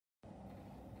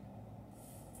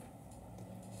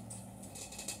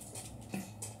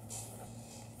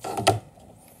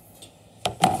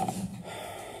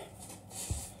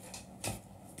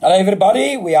Hello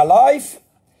everybody, we are live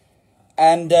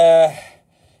and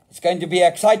it's going to be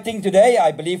exciting today,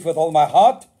 I believe with all my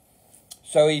heart.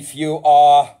 So if you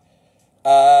are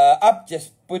up,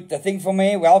 just put the thing for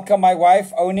me. Welcome my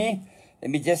wife, Oni.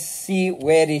 Let me just see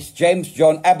where is James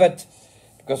John Abbott,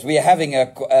 because we are having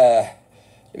a,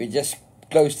 let me just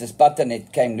close this button,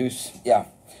 it came loose, yeah.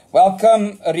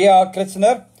 Welcome Ria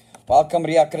Kritzener. Welcome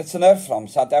Ria Kritzener from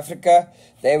South Africa.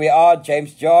 There we are,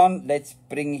 James John, let's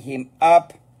bring him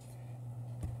up.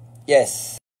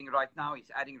 Yes. Right now,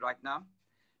 he's adding right now.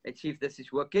 Let's see if this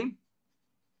is working.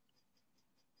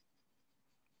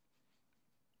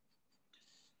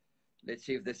 Let's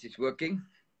see if this is working.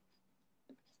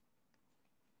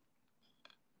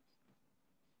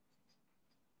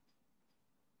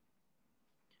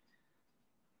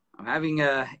 I'm having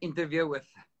an interview with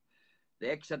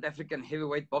the ex-South African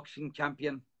heavyweight boxing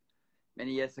champion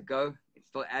many years ago. It's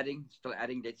still adding.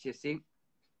 Let's just see.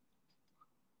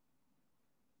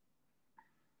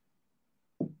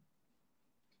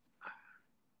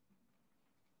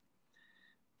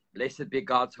 Blessed be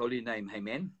God's holy name.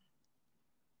 Amen.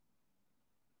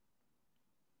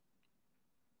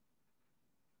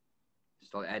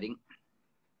 Still adding.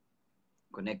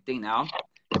 Connecting now.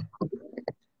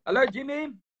 Hello,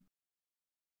 Jimmy.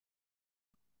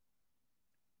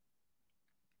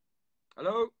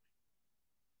 Hello.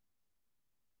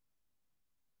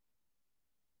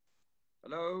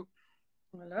 Hello.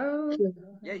 Hello.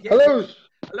 Yeah. Hallo.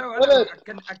 Hallo.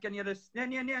 Ek kan julle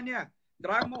nee.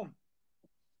 Draai hom om.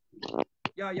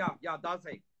 Ja, daar's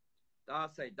hy.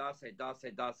 Daar's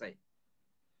hy.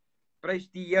 Prys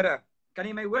die Here. Kan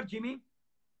jy my hoor, Jimmy?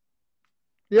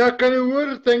 Ja, kan jy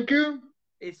hoor? Thank you.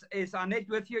 Is Annette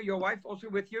with you? Your wife also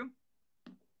with you?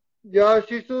 Ja,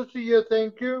 she's also here.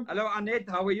 Thank you. Hello, Annette.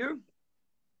 How are you?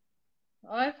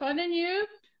 I'm fine, and you?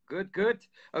 Good.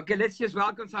 Okay, let's just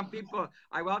welcome some people.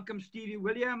 I welcome Stevie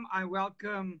William. I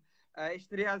welcome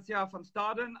Estrella van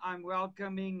Staden. I'm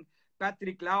welcoming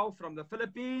Patrick Lau from the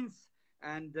Philippines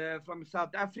and from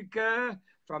South Africa,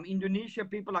 from Indonesia.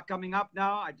 People are coming up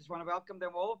now. I just want to welcome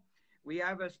them all. We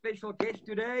have a special guest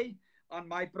today on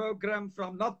my program,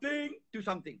 From Nothing to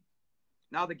Something.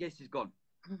 Now the guest is gone.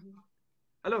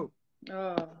 Hello.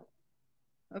 Oh,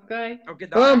 okay.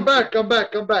 I'm back.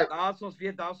 Daar's ons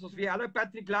weer. Hello,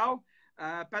 Patrick Lau.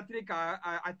 Patrick,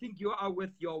 I think you are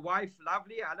with your wife,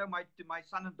 Lovely. Hello, to my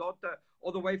son and daughter,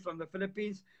 all the way from the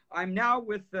Philippines. I'm now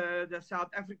with the South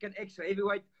African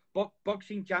ex-heavyweight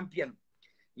boxing champion.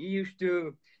 He used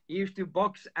to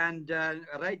box and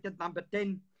rated number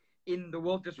 10 in the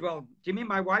world as well. Jimmy,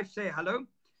 my wife, say hello.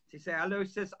 She say hello,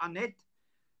 sis Annette.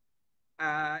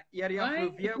 Hello,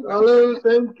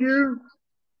 thank you.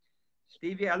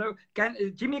 Stevie, hallo.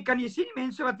 Jimmy, kan jy sien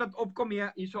mense wat opkom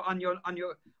hier so aan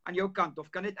jou kant,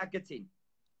 of kan net ek dit sien?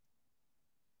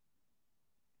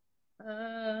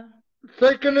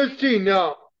 Sy kan dit sien,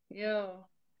 ja. Yeah.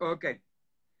 Okay.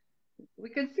 We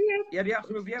can see it. Ja,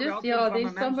 glo weer welkom from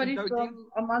there's somebody from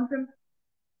Amantum.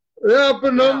 Ja,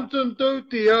 Amantum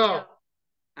Toti, ja.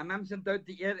 Amantum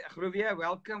Toti, glo weer,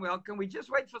 welcome. We just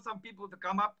wait for some people to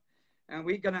come up. And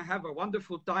we're going to have a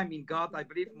wonderful time in God. I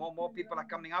believe more people are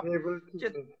coming up.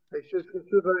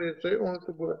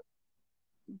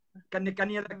 Kan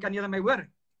julle my hoor?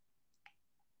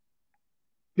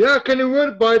 Ja, kan jy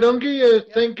hoor? Baie dankie.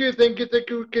 Thank you. We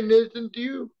can listen to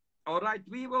you. All right,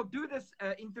 we will do this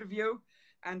interview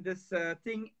and this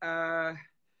thing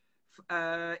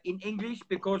in English,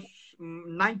 because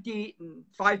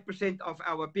 95% of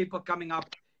our people coming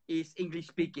up is English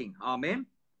speaking. Amen.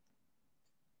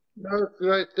 That's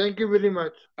right. Thank you very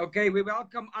much. Okay, we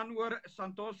welcome Anwar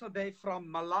Santosa Day from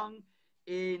Malang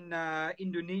in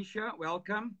Indonesia.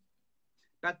 Welcome.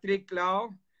 Patrick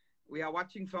Lau, we are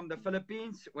watching from the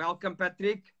Philippines. Welcome,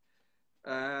 Patrick.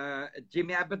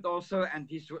 Jimmy Abbott also, and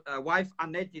his wife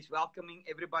Annette is welcoming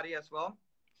everybody as well.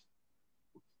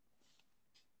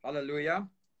 Hallelujah.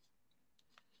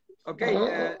 Okay.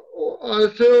 I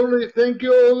say only thank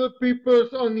you all the people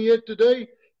on here today.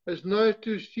 It's nice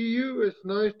to see you. It's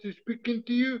nice to speaking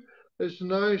to you. It's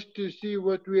nice to see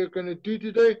what we are going to do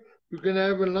today. We're going to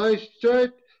have a nice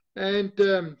chat, and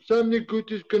something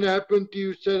good is going to happen to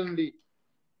you suddenly.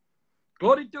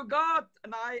 Glory to God.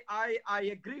 And I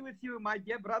agree with you, my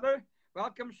dear brother.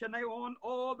 Welcome, Shanae,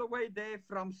 all the way there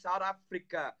from South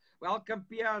Africa. Welcome,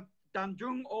 Pia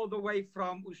Tanjung, all the way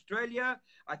from Australia.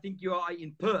 I think you are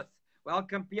in Perth.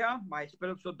 Welcome, Pia, my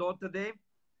spiritual daughter there.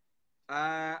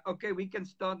 Okay, we can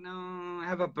start now.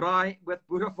 Have a braai with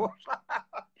Boerewors.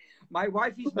 My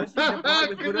wife is missing the braai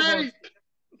with Boerewors.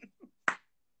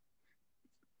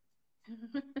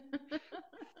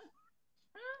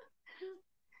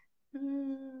 That's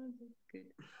good.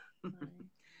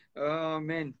 Oh,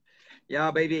 man.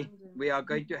 Yeah, baby. We are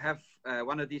going to have,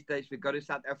 one of these days, we go to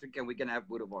South Africa and we're going to have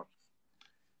boerewors.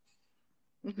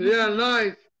 Yeah,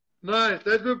 nice. Nice.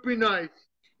 That would be nice.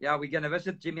 Yeah, we're going to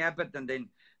visit Jimmy Abbott and then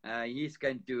he's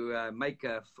going to make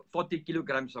 40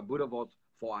 kilograms of boerewors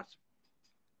for us.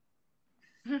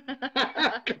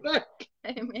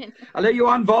 Amen. Hello,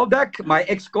 Johan Waldeck, my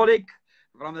ex-colleague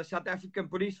from the South African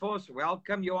Police Force.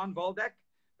 Welcome, Johan Waldeck.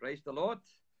 Praise the Lord.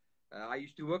 I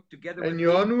used to work together And with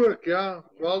Johan him. work, ja.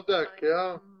 Wel dik,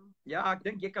 ja. Ja, ek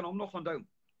dink jy kan hom nog onthou.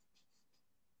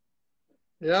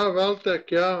 Ja, wel dik,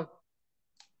 ja.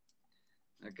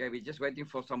 Okay, we're just waiting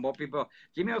for some more people.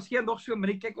 Jimmy, ons gee nog so 'n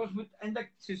minuut. Kyk, ons moet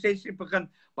eintlik so 6:00 begin.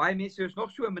 Baie mense, is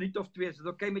nog so 'n minuut of 2. Is dit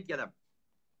okay met julle?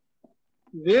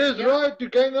 Yes, Ja. right. We're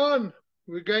going on.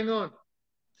 We're going on.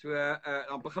 So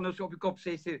dan begin ons op die kop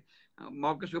 6:00.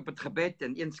 Maak ons op het gebed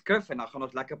en een skrif en dan gaan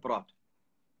ons lekker praat.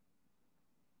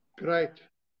 Great.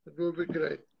 That will be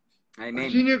great. Amen. I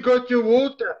seen you got your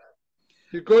water.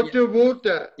 You got your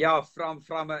water. Yeah, from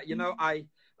you know, I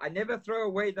never throw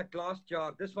away the glass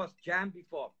jar. This was jam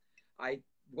before. I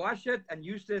wash it and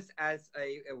use this as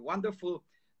a wonderful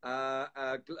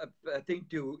thing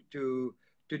to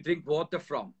drink water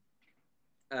from.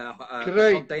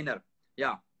 Great. Container.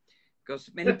 Yeah, because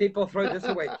many people throw this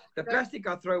away. The plastic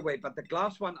I throw away, but the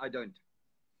glass one I don't.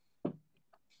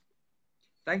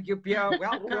 Thank you, Pia.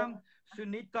 Welcome,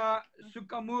 Sunita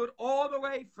Sukamur, all the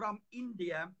way from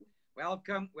India.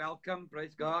 Welcome, welcome.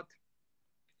 Praise God.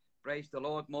 Praise the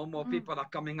Lord. More and more people are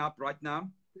coming up right now.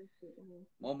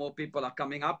 More and more people are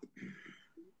coming up.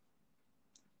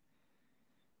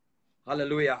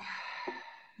 Hallelujah.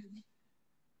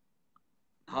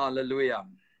 Hallelujah.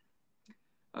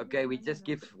 Okay, we just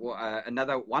give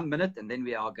another 1 minute and then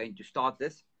we are going to start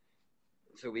this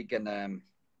so we can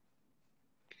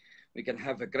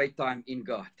have a great time in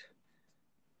God.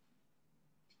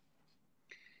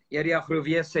 Area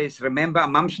Grovier says, remember,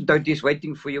 Mums and Toti is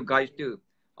waiting for you guys too.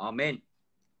 Amen.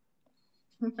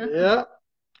 Yeah.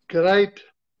 Great.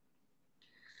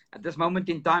 At this moment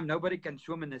in time, nobody can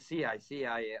swim in the sea. I see,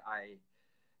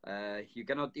 you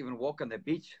cannot even walk on the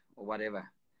beach or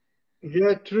whatever.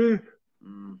 Yeah, true.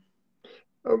 Mm.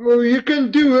 Well, you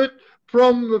can do it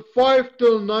from 5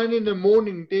 till 9 in the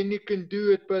morning. Then you can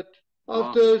do it, but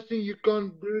after those things, you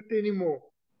can't do it anymore.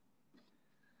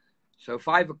 So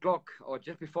 5 o'clock or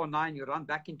just before 9, you run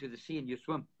back into the sea and you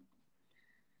swim.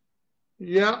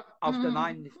 Yeah. After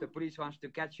 9, if the police wants to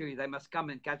catch you, they must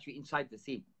come and catch you inside the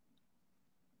sea.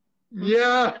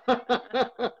 Yeah.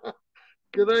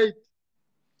 Great.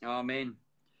 Amen.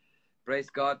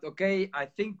 Praise God. Okay, I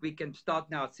think we can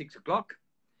start now at 6 o'clock.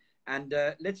 And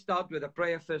let's start with a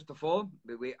prayer first of all.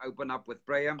 We open up with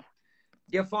prayer.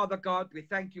 Dear Father God, we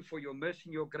thank you for your mercy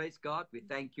and your grace, God. We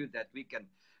thank you that we can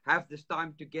have this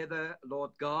time together,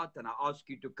 Lord God. And I ask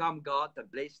you to come, God,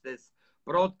 and bless this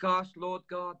broadcast, Lord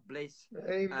God. Bless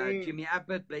Amen. Jimmy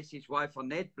Abbott. Bless his wife,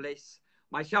 Annette. Bless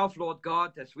myself, Lord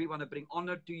God, as we want to bring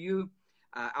honor to you.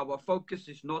 Our focus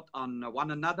is not on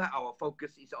one another. Our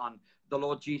focus is on the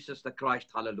Lord Jesus the Christ.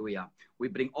 Hallelujah. We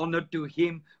bring honor to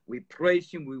him. We praise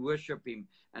him. We worship him.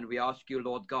 And we ask you,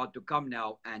 Lord God, to come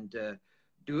now and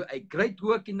do a great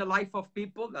work in the life of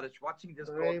people that is watching this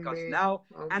broadcast Amen. now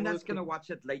I'm and that's working. going to watch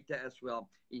it later as well.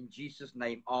 In Jesus'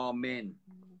 name, amen.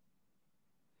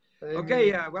 Amen.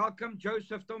 Okay, welcome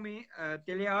Joseph Tommy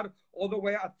Teliar, all the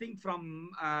way, I think,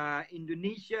 from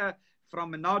Indonesia,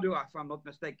 from Manado, if I'm not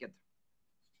mistaken.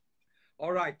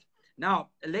 All right,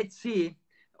 now let's see.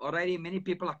 Already many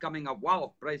people are coming up.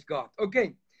 Wow, praise God.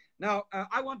 Okay, now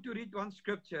I want to read one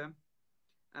scripture.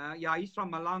 Yeah, he's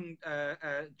from Malang,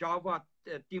 Java,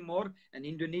 Timor, and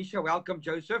Indonesia. Welcome,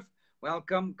 Joseph.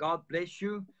 Welcome. God bless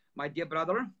you, my dear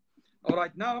brother. All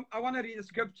right, now I want to read a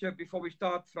scripture before we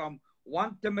start from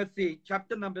 1 Timothy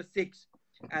chapter number 6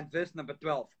 and verse number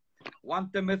 12. 1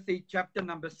 Timothy chapter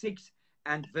number 6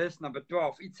 and verse number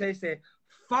 12. It says there,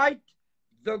 fight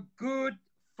the good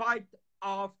fight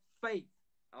of faith.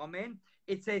 Amen.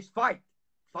 It says fight.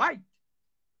 Fight.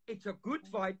 It's a good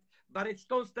fight, but it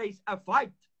still stays a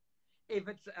fight. If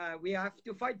it's we have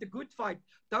to fight the good fight.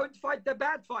 Don't fight the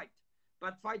bad fight,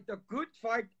 but fight the good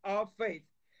fight of faith.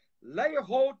 Lay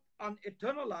hold on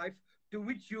eternal life, to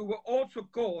which you were also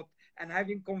called, and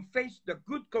having confessed the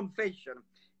good confession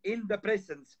in the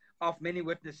presence of many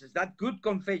witnesses. That good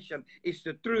confession is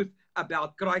the truth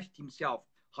about Christ himself.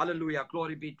 Hallelujah.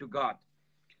 Glory be to God.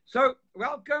 So,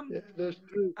 welcome, Yeah, that's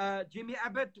true. Jimmy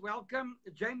Abbott. Welcome,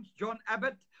 James John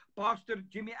Abbott, Pastor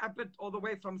Jimmy Abbott, all the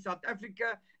way from South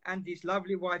Africa, and his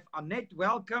lovely wife, Annette.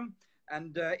 Welcome.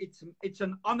 And it's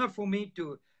an honor for me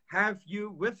to have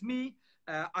you with me.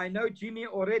 I know Jimmy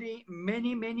already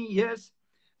many years.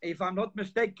 If I'm not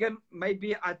mistaken,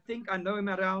 maybe I think I know him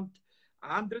around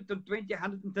 120,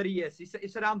 130 years.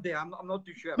 It's around there. I'm not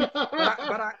too sure.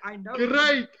 I know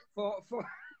Great. for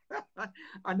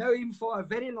I know him for a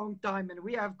very long time, and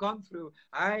we have gone through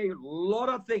a lot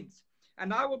of things.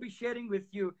 And I will be sharing with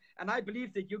you, and I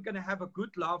believe that you're going to have a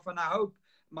good laugh. And I hope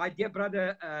my dear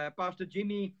brother, Pastor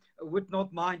Jimmy, would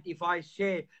not mind if I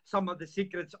share some of the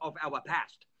secrets of our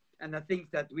past and the things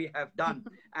that we have done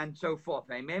and so forth.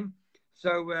 Amen.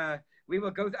 So we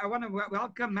will go. I want to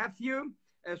welcome Matthew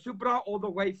Supra all the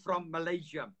way from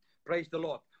Malaysia. Praise the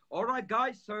Lord. All right,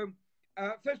 guys. So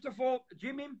first of all,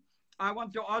 Jimmy, I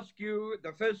want to ask you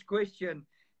the first question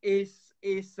is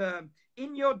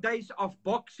in your days of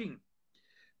boxing,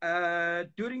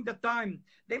 during the time,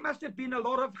 there must have been a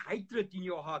lot of hatred in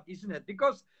your heart, isn't it?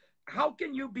 Because how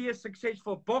can you be a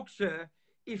successful boxer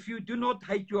if you do not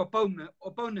hate your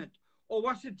opponent? Or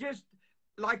was it just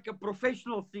like a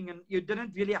professional thing and you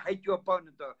didn't really hate your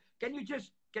opponent? Or can you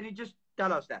just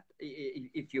tell us that,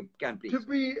 if you can, please?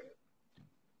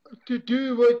 To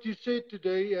do what you said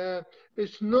today,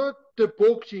 it's not the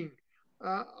boxing.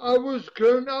 I was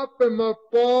grown up and my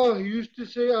pa used to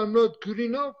say I'm not good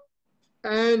enough.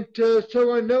 And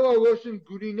so I know I wasn't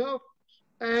good enough.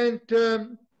 And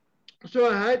so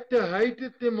I had to hate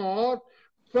it in my heart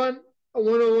from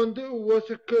when I was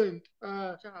a kid,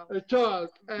 a child.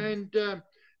 And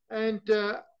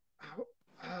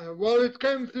while it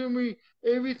came through me,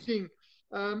 everything.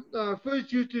 I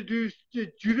first used to do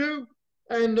judo,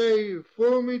 and they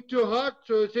threw me too hard.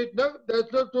 So I said, no,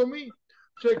 that's not for me.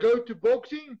 So I go to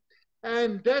boxing,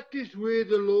 and that is where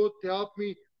the Lord helped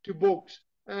me to box.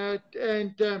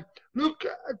 Look,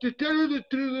 to tell you the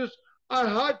truth is, I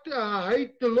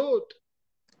hate the Lord.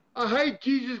 I hate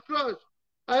Jesus Christ.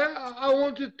 I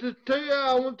wanted to tell you,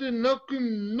 I want to knock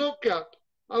him knockout.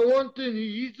 I want him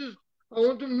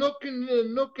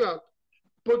knockout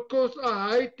because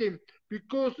I hate him.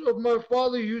 Because of my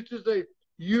father used to say,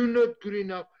 you're not good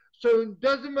enough. So it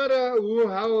doesn't matter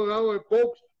how I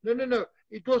box. No.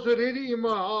 It was already in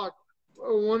my heart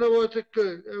when I was a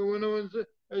kid, when I was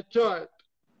a child.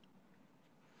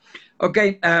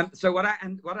 Okay, so what I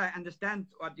understand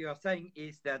what you are saying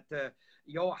is that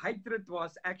your hatred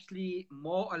was actually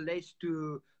more or less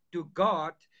to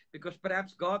God, because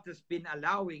perhaps God has been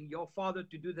allowing your father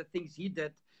to do the things he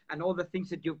did and all the things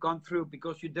that you've gone through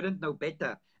because you didn't know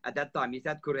better at that time. Is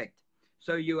that correct?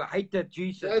 So you hated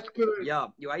Jesus. That's correct. Yeah,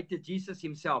 you hated Jesus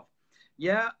himself.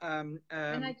 Yeah. Can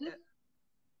I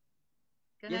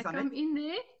yes, come in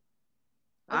there?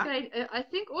 Okay, I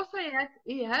think also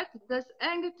he had this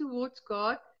anger towards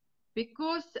God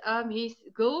because his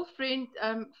girlfriend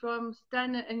from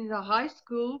Stan in the high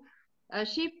school,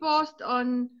 she passed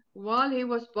on while he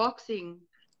was boxing,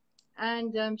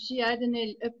 and she had an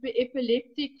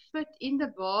epileptic fit in the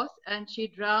bath, and she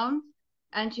drowned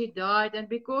and she died, and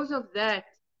because of that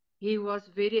he was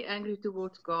very angry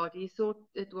towards God. He thought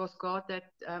it was God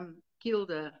that killed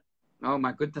her. Oh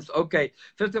my goodness. Okay.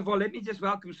 First of all, let me just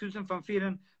welcome Susan van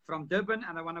Vieren from Durban,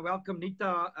 and I want to welcome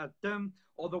Nita Tim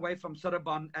all the way from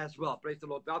Saraban as well. Praise the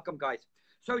Lord. Welcome, guys.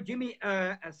 So Jimmy,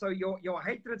 so your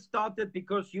hatred started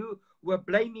because you were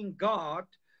blaming God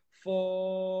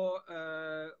for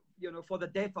for the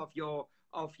death of your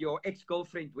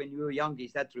ex-girlfriend when you were young.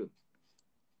 Is that true?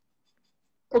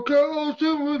 Okay,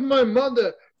 also with my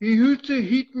mother. He used to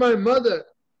hit my mother.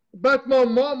 But my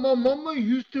mama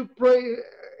used to pray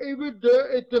every day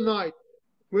at the night.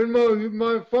 When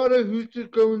my father used to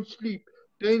go and sleep,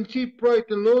 then she prayed,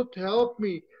 the Lord help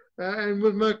me. And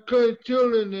with my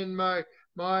children and my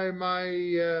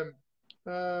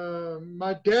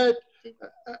dad.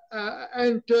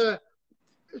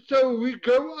 So we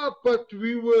grew up, but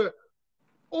we were,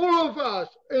 all of us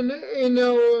in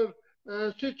our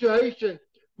situation,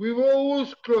 we were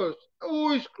always close.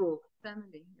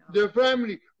 Family. The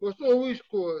family was always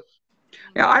close.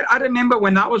 Yeah, I remember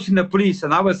when I was in the police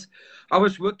and I was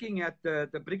working at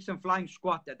the Brixton Flying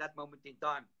Squad at that moment in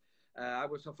time. I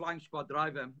was a flying squad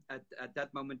driver at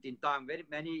that moment in time, very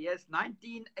many years,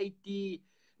 1980,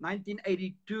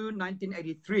 1982,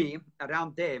 1983,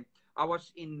 around there. I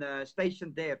was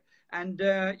stationed there. And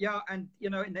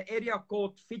in the area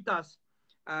called Vitas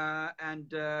and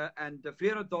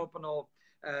Vredendorp and all,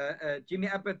 Jimmy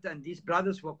Abbott and these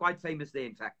brothers were quite famous there,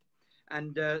 in fact.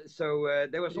 And so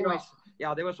there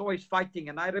was always fighting.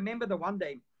 And I remember the one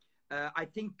day, I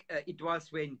think it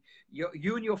was when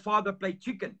you and your father played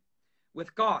chicken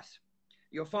with cars.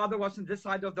 Your father was on this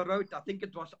side of the road. I think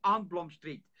it was Arnblom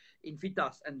Street in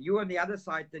Vitas, and you on the other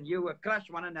side, and you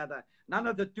crashed one another. None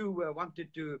of the two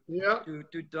wanted to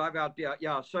drive out there.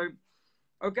 Yeah. So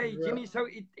Okay, Jimmy, so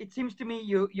it seems to me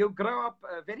you grow up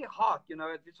very hard, you know,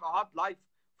 it's a hard life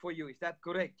for you. Is that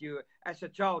correct? You, as a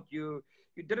child, you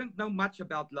didn't know much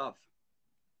about love.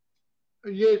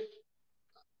 Yes,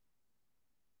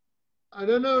 I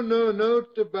don't know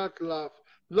about love.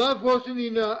 Love wasn't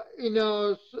in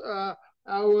our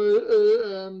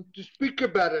to speak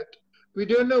about it. We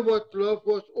don't know what love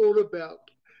was all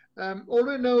about. All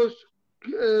I know is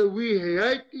we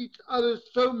hate each other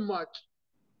so much,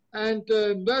 and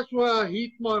that's why I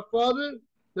hit my father.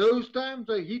 Those times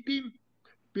I hit him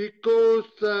because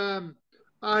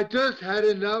I just had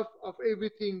enough of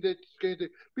everything that's going to.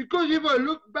 Because if I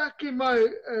look back in my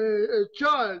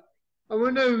child, and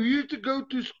when I used to go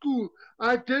to school,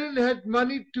 I didn't have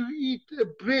money to eat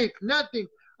bread, nothing.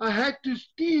 I had to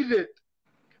steal it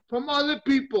from other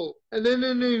people, and then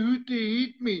they used to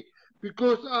hit me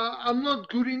because I'm not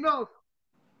good enough.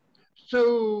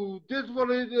 So that's what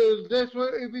it is. That's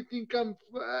why everything comes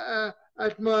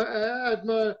at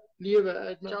my liver,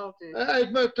 at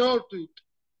my childhood.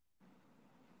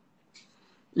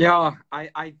 Yeah,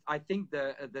 I think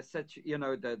the such, you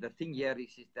know, the thing here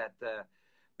is that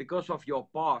because of your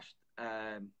past,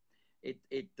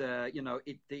 you know,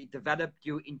 it developed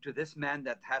you into this man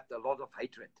that had a lot of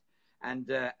hatred, and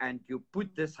you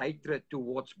put this hatred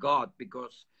towards God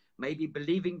because maybe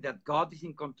believing that God is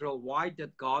in control. Why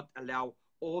did God allow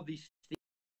all these things?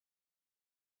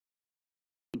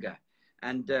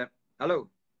 And hello,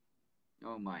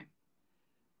 oh my,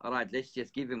 all right, let's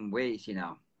just give him. Where is he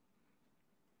now?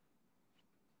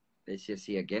 Let's just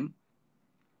see again.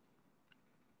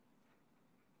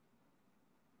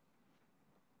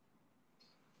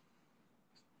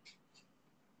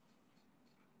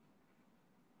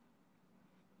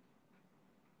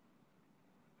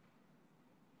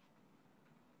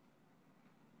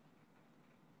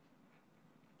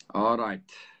 All right.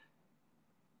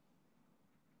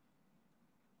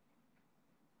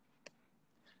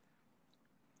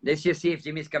 Let's just see if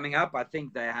Jimmy's coming up. I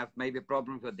think they have maybe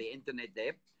problems with the internet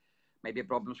there. Maybe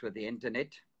problems with the internet.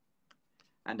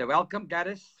 And welcome,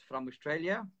 Gladys from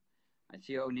Australia. I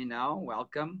see you only now.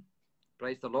 Welcome.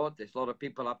 Praise the Lord. There's a lot of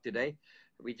people up today.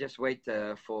 We just wait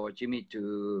for Jimmy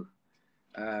to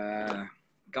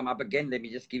come up again. Let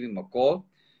me just give him a call.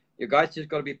 You guys just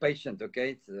got to be patient,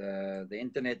 okay? It's, the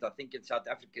internet, I think in South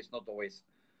Africa is not always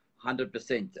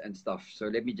 100% and stuff. So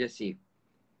let me just see.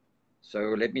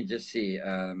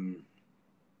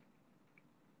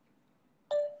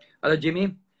 Hallo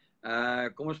Jimmy.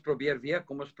 Kom ons probeer weer.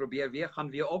 Gaan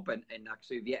weer op en ek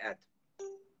sê weer add.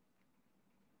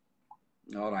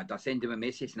 All right, I sent him a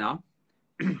message now.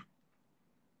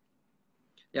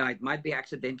 Yeah, it might be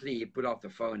accidentally he put off the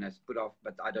phone,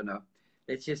 but I don't know.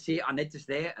 Let's just see. Annette is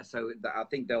there, so I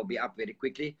think they'll be up very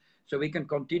quickly, so we can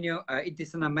continue. It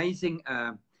is an amazing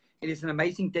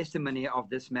testimony of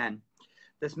this man.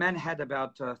 This man had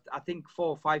about, I think, 4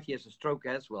 or 5 years of stroke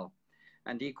as well,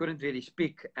 and he couldn't really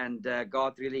speak. And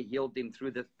God really healed him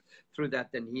through that,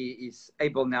 and he is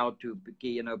able now to,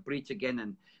 you know, preach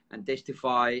again and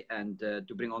testify and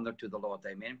to bring honor to the Lord.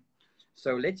 Amen.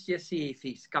 So let's just see if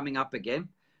he's coming up again.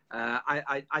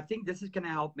 I think this is going to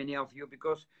help many of you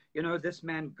because, you know, this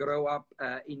man grew up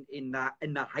in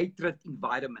a hatred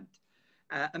environment,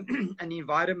 an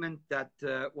environment that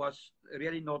was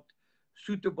really not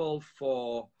suitable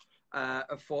for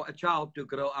a child to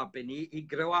grow up in. He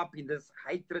grew up in this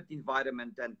hatred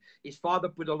environment, and his father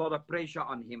put a lot of pressure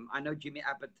on him. I know Jimmy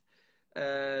Abbott,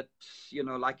 you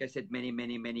know, like I said, many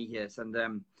years, and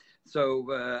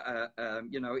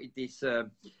you know, it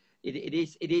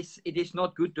is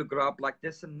not good to grow up like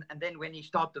this. And then when he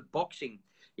started boxing,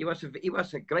 he was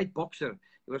a great boxer.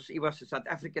 He was a South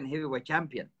African heavyweight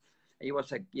champion. He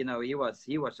was a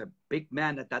big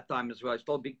man at that time as well.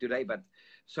 Still big today, but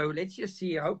so let's just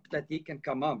see. Hope that he can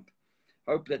come up.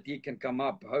 Hope that he can come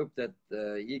up. Hope that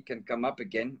he can come up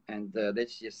again. And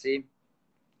let's just see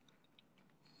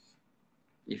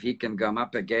if he can come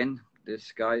up again.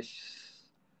 This guy's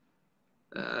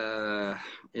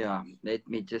yeah. Let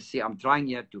me just see. I'm trying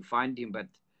here to find him, but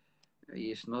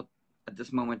he is not at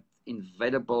this moment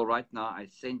available right now. I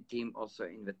sent him also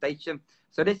invitation.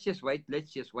 So let's just wait.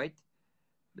 Let's just wait.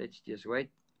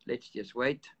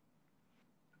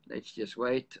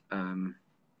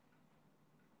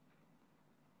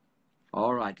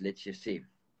 All right, let's just see.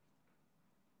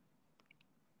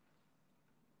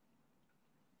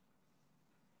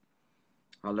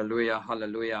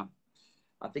 Hallelujah.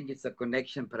 I think it's a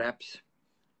connection, perhaps.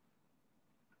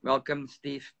 Welcome,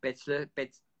 Steve Petzer.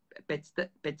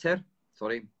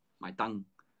 Sorry, my tongue.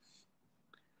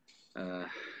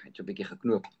 Het is een beetje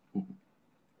geknoopt.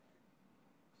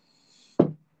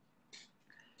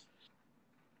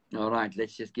 All right,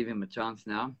 let's just give him a chance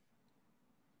now.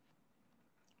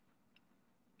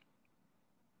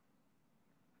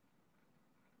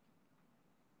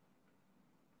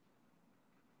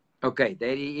 Okay,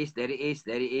 there he is, there he is,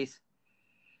 there he is.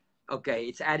 Okay,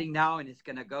 it's adding now and it's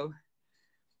gonna go.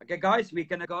 Okay, guys, we're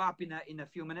gonna go up in a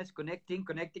few minutes. Connecting.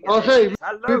 Okay,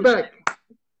 hello. we're back.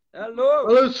 Hello.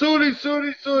 Hello,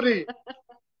 sorry.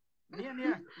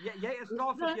 Nee. Jy is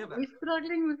klaar vergewe. We're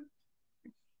struggling with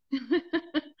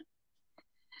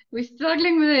we're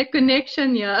struggling with a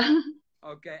connection, yeah.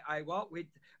 Okay,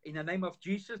 in the name of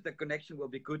Jesus, the connection will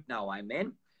be good now.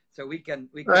 Amen. So we can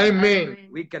Amen.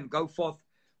 We can go forth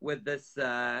with this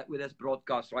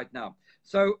broadcast right now.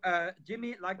 So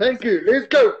Jimmy, like thank you. Let's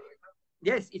go.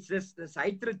 Yes, it's this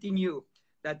hatred in you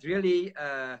that really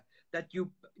that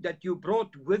you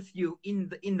brought with you in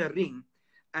the ring.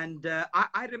 And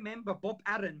I remember Bob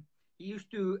Aaron. He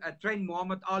used to train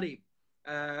Muhammad Ali,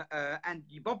 and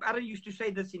Bob Aaron used to say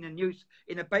this in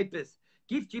the papers: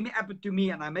 "Give Jimmy Abbott to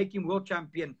me, and I make him world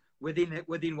champion within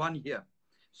 1 year."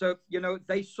 So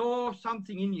they saw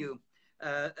something in you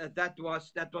that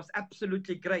was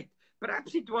absolutely great.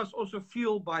 Perhaps it was also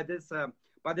fueled by this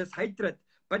hatred.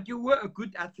 But you were a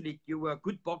good athlete. You were a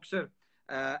good boxer.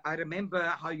 I remember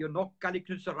how you knocked Kali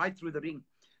Knudsen right through the ring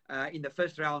in the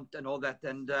first round and all that.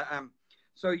 And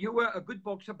so you were a good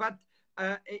boxer. But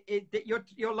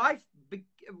your life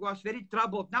was very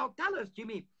troubled. Now tell us,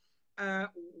 Jimmy,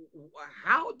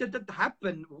 how did it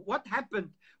happen? What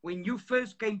happened when you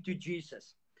first came to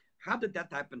Jesus? How did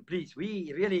that happen? Please,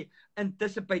 we really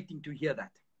anticipating to hear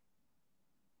that.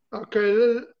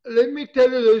 Okay, let me tell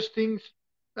you those things.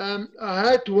 I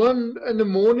had one in the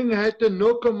morning. I had to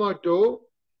knock on my door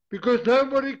because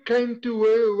nobody came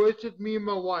to visit me and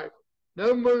my wife.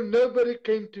 Nobody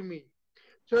came to me.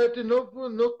 So I had to knock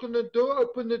on the door,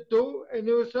 open the door, and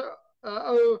there was a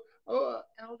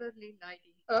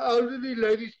elderly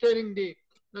lady standing there.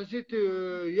 And I said to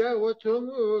her, yeah, what's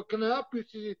wrong? Can I help you?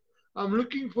 She said, I'm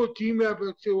looking for Jimmy Abbott.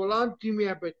 I said, well, I'm Jimmy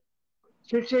Abbott.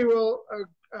 She said, well,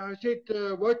 I said,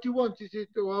 what do you want? She said,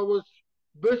 well, I was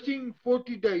busting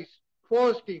 40 days,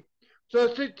 fasting. So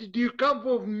I said, do you come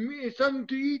for me something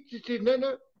to eat? She said,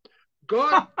 no.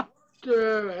 God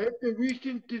had the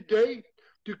vision today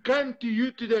to come to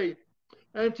you today.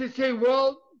 And she said,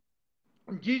 well,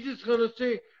 Jesus is going to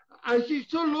say, I see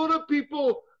so a lot of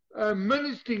people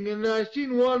ministering, and I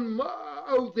seen one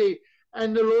out there,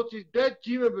 and the Lord says, that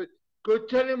Jimmy Abbott, go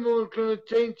tell him I'm going to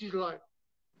change his life.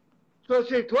 So I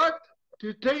said, what?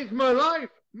 To change my life?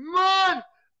 Man,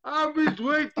 I've been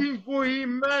waiting for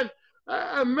him, man.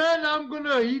 Man, I'm going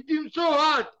to hit him so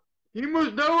hard. He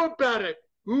must know about it,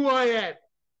 who I am.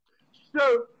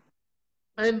 So,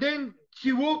 and then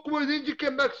she walked away, then she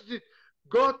came back, she said,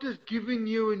 God has given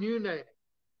you a new name.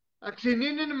 I said,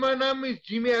 no, my name is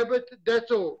Jimmy Abbott,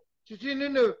 that's all. She said,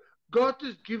 no, God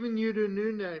has given you the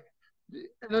new name.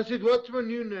 And I said, what's my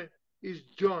new name? It's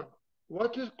John.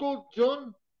 What is called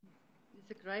John? It's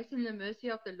the grace and the mercy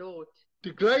of the Lord.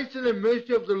 The grace and the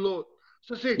mercy of the Lord.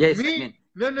 So I said, yes, me?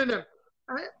 No.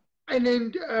 And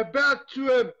then about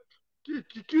 2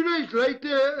 days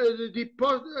later,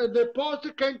 the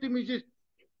pastor came to me and says,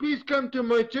 please come to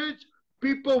my church.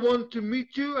 People want to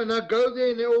meet you. And I go there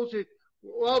and they all said,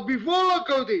 well, before I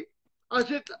go there, I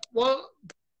said, well,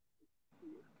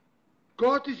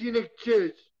 God is in a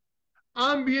church.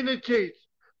 I'm in a church.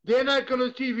 Then I'm going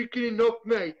to see if he can knock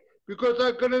me, because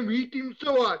I'm going to meet him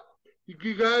so hard.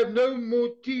 You have no more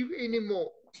teeth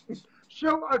anymore.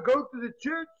 So I go to the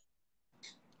church,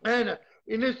 and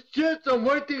in this church I'm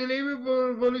waiting, and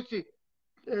everyone want to say,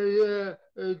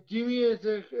 Jimmy is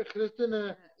a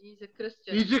Christian. He's a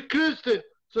Christian. He's a Christian.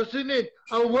 So I said,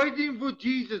 I'm waiting for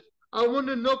Jesus. I want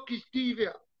to knock his teeth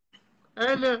out.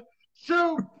 And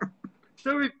so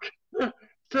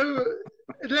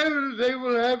they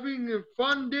were having a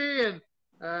fun day,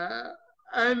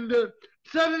 and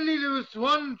suddenly there was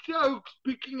one oak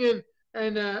speaking in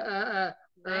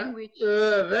language.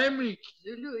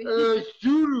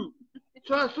 Zulu.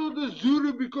 So I saw the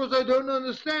Zulu because I don't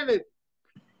understand it.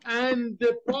 And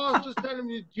the pastor telling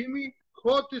me, Jimmy,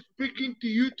 God is speaking to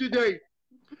you today.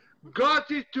 God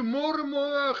says tomorrow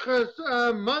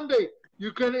Monday,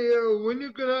 you can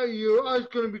your eyes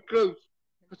gonna be closed.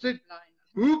 I said,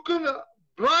 who gonna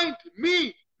blind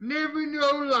me? Never in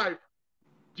your life.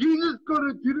 Jesus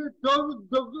gonna do it.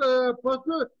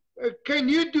 Pastor, can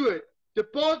you do it? The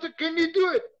pastor, can you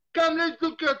do it? Come, let's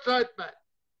look outside, man.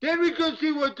 Then we can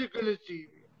see what you're gonna see.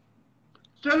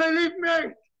 So they leave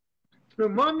me. So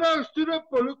Monday I stood up,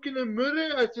 I looked in the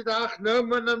mirror, I said, no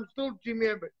man, I'm still Jimmy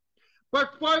Abbott.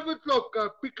 But 5 o'clock, I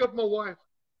pick up my wife.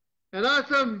 And as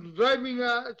I'm driving,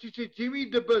 she said, Jimmy,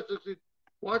 the bus. I said,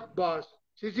 what bus?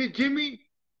 She said, Jimmy,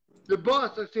 the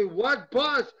bus. I said, what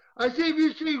bus? I said, if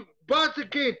you say bus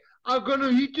again, I'm going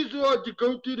to hit you so hard to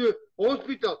go to the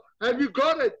hospital. Have you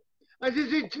got it? I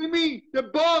said, Jimmy, the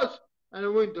bus. And I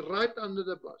went right under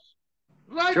the bus.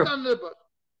 Right Sure. under the bus.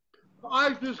 My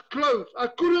eyes was closed. I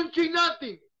couldn't see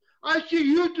nothing. I see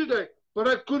you today, but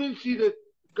I couldn't see the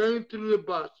going through the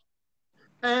bus.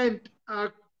 And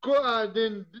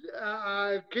then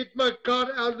I get my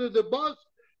car out of the bus.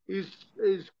 Is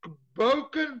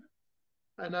broken,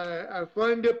 and I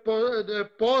find the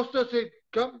pastor said,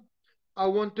 "Come, I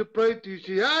want to pray to you."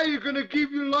 He said, "Ah, you're gonna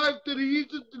give your life to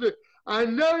Jesus today." I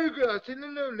know you're gonna. I said,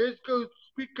 "No, let's go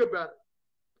speak about it."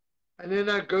 And then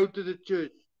I go to the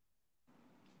church,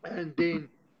 and then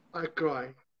I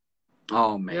cry.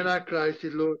 Oh, man. Then I cry. I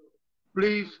said, "Lord,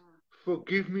 please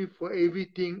forgive me for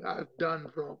everything I've done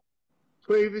wrong,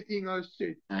 for everything I've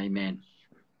said." Amen.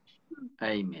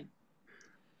 Amen.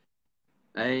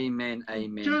 Amen.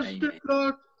 Amen. Just Amen. the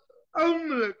Lord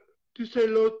only to say,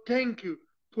 "Lord, thank you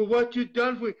for what you've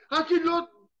done for me." I said, "Lord,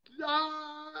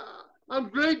 I'm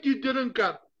glad you didn't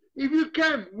come. If you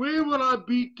came, where would I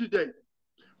be today?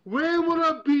 Where would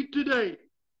I be today?"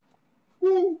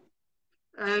 Woo.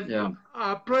 And Yeah.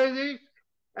 I pray this,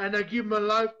 and I give my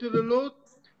life to the Lord.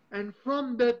 And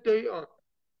from that day on,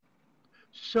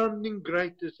 something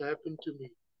great has happened to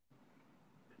me.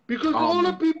 Because all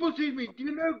the people say to me, "Do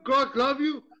you know God love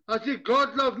you?" I say,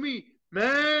 "God love me.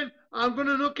 Man, I'm going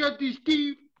to knock out this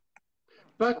thief."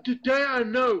 But today I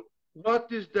know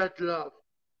what is that love.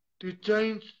 To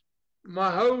change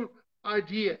my whole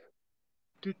idea.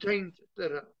 To change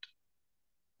it around.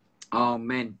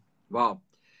 Amen. Wow.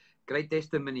 Great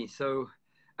testimony. So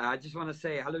I just want to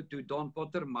say hello to Don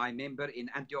Potter, my member in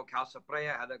Antioch House of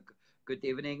Prayer. Had a good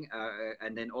evening.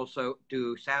 And then also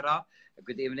to Sarah, a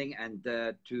good evening. And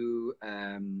to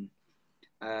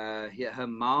her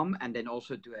mom, and then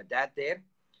also to her dad there.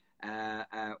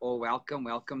 All welcome.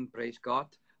 Welcome. Praise God.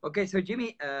 Okay, so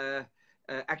Jimmy,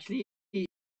 actually,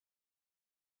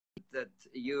 that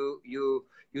you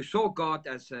saw God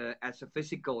as a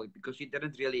physical, because you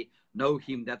didn't really know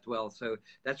him that well. So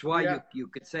that's why you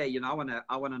could say, you know,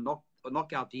 I wanna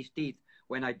knock out his teeth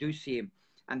when I do see him.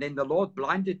 And then the Lord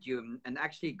blinded you, and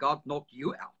actually God knocked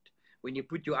you out when you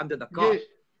put you under the car.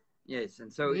 Yes.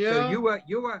 And so you were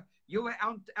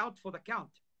out for the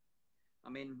count. I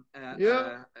mean,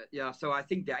 so I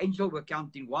think the angel were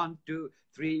counting 1, 2,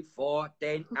 3, 4,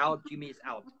 10 out. Jimmy is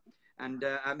out. And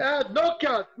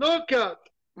knockout.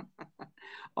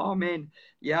 Oh man,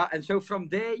 yeah. And so from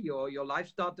there, your life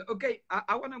started. Okay,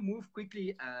 I want to move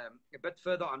quickly a bit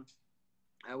further on.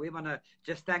 We want to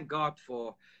just thank God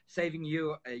for saving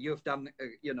you. You've done,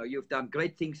 you've done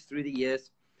great things through the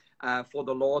years for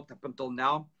the Lord up until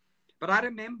now. But I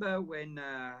remember when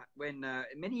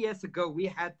many years ago we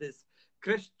had this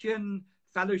Christian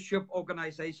fellowship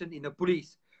organization in the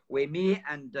police, where me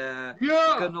and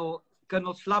Colonel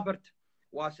Slabbert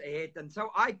was ahead. And so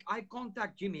I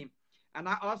contact Jimmy, and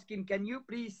I asked him, "Can you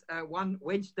please one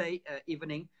Wednesday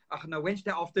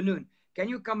Wednesday afternoon, can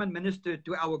you come and minister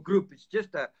to our group? It's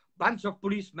just a bunch of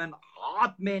policemen,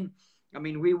 hard men. I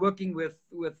mean, we're working with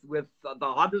the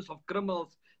hardest of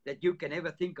criminals that you can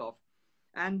ever think of."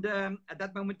 And at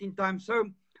that moment in time,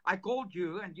 so I called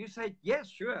you, and you said, "Yes,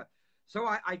 sure." So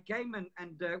I came,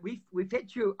 and we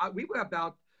fed you. We were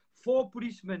about 4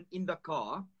 policemen in the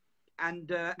car. And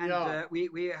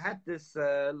we had this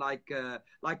like a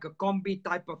combi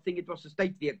type of thing. It was a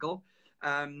state vehicle,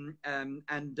 so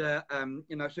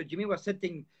Jimmy was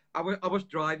sitting. I was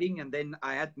driving, and then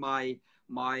I had my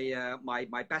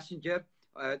passenger,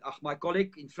 my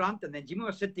colleague in front, and then Jimmy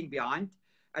was sitting behind.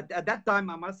 At that time,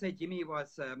 I must say, Jimmy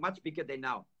was much bigger than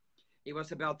now. He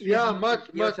was about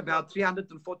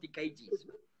 340 kgs.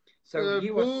 So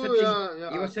he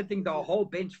was sitting the whole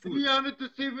bench full.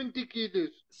 370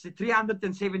 kilos.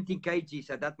 370 kgs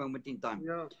at that moment in time.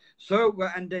 Yeah. So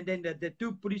and then the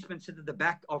 2 policemen sit at the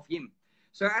back of him.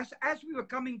 So as we were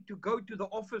coming to go to the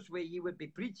office where he would be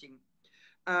preaching,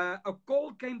 a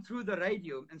call came through the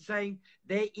radio and saying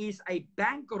there is a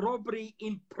bank robbery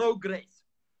in progress.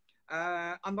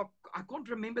 I can't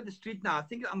remember the street now. I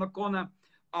think on the corner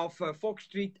of Fox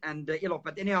Street and Elof.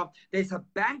 But anyhow, there's a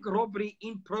bank robbery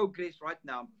in progress right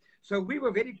now. So we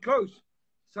were very close.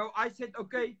 So I said,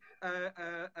 okay,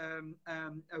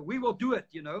 we will do it,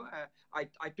 you know. I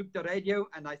took the radio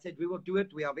and I said, we will do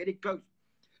it. We are very close.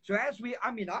 So I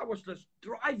was just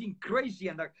driving crazy,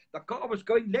 and the car was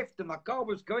going left and the car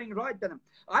was going right. And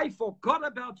I forgot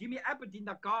about Jimmy Abbott in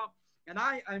the car.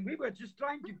 And we were just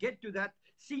trying to get to that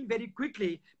scene very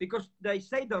quickly because they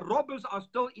say the robbers are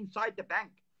still inside the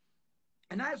bank.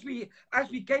 And as we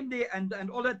came there and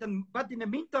all that, but in the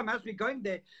meantime, as we're going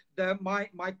there,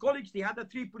 my colleagues, the other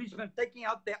three policemen, taking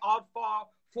out their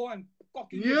R4 and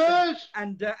cocking it,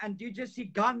 and you just see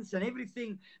guns and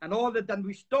everything and all that. And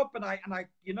we stop, and I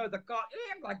the car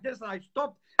like this, and I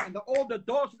stopped, and all the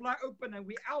doors fly open, and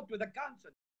we out with the guns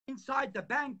and inside the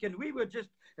bank, and we were just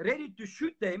ready to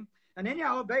shoot them. And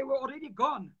anyhow, they were already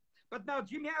gone. But now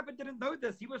Jimmy Abbott didn't know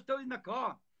this. He was still in the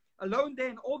car, alone there,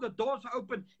 and all the doors are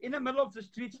open in the middle of the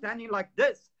street, standing like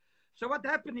this. So what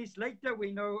happened is later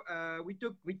we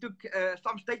took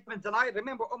some statements, and I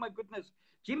remember, oh my goodness,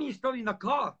 Jimmy is still in the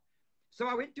car. So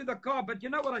I went to the car, but you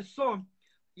know what I saw?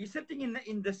 He's sitting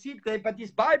in the seat there, but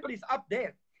his Bible is up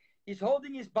there. He's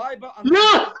holding his Bible on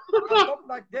top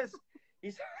like this.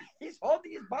 He's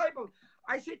holding his Bible.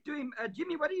 I said to him,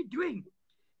 Jimmy, what are you doing?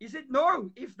 He said,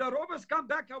 no, if the robbers come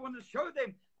back, I want to show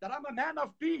them that I'm a man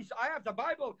of peace. I have the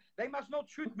Bible. They must not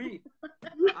shoot me.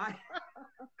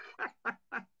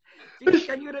 Jimmy,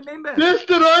 can you remember? That's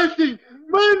the right thing.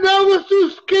 Man, I was so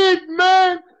scared,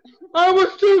 man. I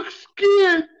was so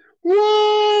scared.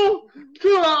 Whoa! So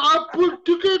I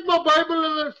took out my Bible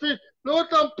and I said, Lord,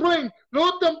 I'm praying.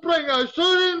 Lord, I'm praying. I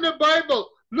saw it in the Bible.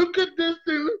 Look at this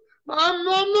thing. I'm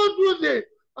not with it.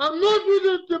 I'm not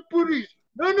with the police.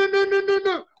 No.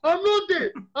 I'm not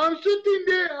there. I'm sitting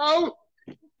there.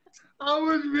 I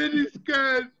was very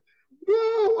scared.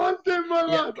 Whoa, one time in my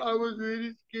life, I was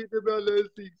very scared about those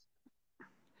things.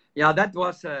 Yeah, that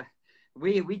was,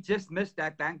 we just missed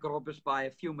that bank robbers by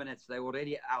a few minutes. They were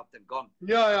already out and gone.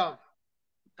 Yeah.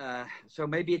 So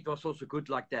maybe it was also good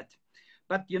like that.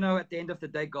 But, at the end of the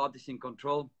day, God is in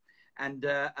control. And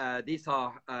these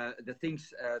are the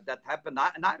things that happen.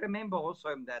 And I remember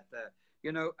also that,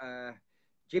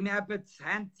 Jimmy Abbott's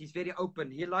hand is very open.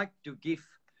 He liked to give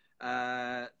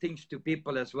things to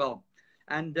people as well.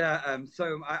 And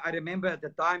so I remember at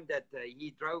the time that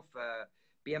he drove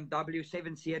BMW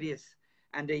 7 Series.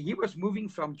 And he was moving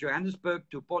from Johannesburg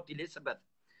to Port Elizabeth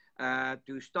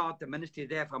to start the ministry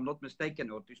there, if I'm not mistaken,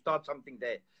 or to start something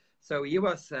there. So he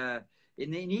was... and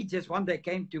he just one day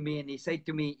came to me and he said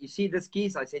to me, you see this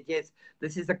keys? I said, yes,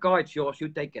 this is the car, it's yours, you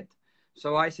take it.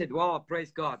 So I said, wow,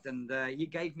 praise God. And he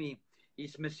gave me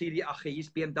his his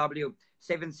BMW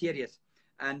 7 Series.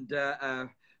 And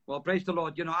well, praise the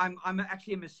Lord. I'm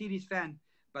actually a Mercedes fan,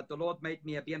 but the Lord made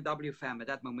me a BMW fan at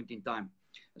that moment in time.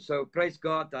 So praise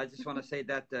God. I just want to say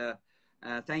that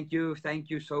thank you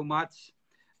so much.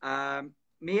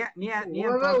 Me and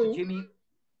Pastor Jimmy.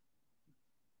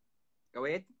 Go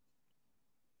ahead.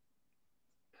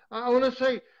 I want to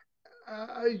say,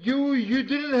 you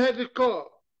didn't have the car.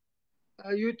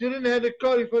 You didn't have the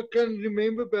car, if I can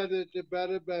remember better.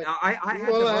 I had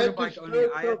the motorbike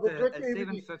only. I had the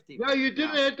 750. No, you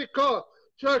didn't have the car.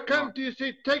 So I come to you,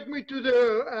 say, take me to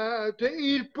the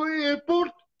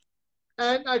airport.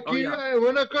 And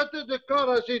when I got to the car,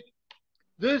 I said,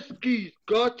 this keys,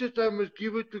 God says I must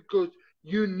give it because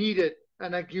you need it.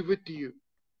 And I give it to you.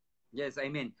 Yes,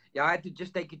 amen. Yeah, I had to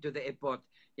just take it to the airport.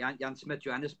 Jan Smith,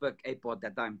 Johannesburg airport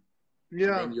that time. Yeah.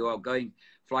 And then you are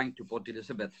flying to Port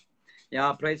Elizabeth.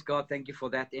 Yeah, praise God. Thank you for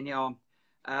that. Anyhow,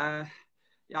 I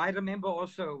remember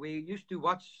also we used to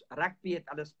watch rugby at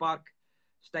Ellis Park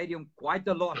Stadium quite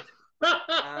a lot.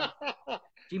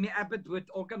 Jimmy Abbott would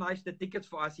organize the tickets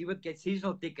for us. He would get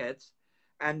seasonal tickets.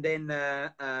 And then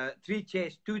 2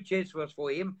 chairs was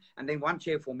for him, and then 1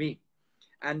 chair for me.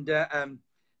 And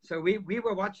so we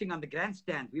were watching on the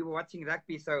grandstand. We were watching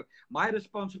rugby. So my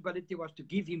responsibility was to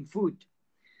give him food.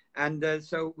 And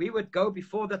so we would go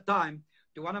before the time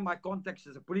to one of my contacts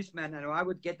as a policeman, and I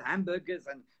would get hamburgers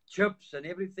and chips and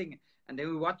everything. And then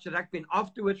we watch the rugby. And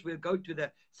afterwards, we'll go to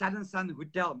the Southern Sun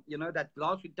Hotel. You know, that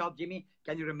glass hotel, Jimmy?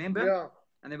 Can you remember? Yeah.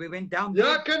 And then we went down there.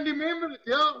 Yeah, I can remember it,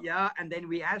 yeah. Yeah, and then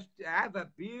we had to have a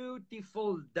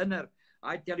beautiful dinner.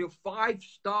 I tell you,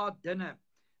 5-star dinner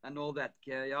and all that.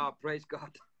 Yeah, praise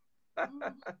God.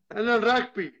 And then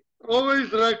rugby.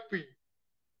 Always rugby.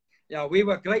 Yeah, we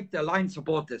were great Lion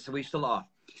supporters. We still are.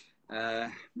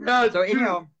 Yeah, so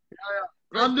anyhow.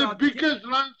 Yeah. I'm the biggest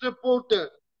Lion supporter.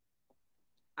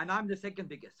 And I'm the second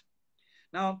biggest.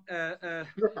 Now,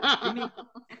 Jimmy,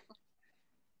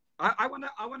 I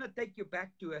wanna take you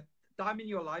back to a time in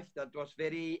your life that was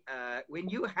very when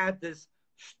you had this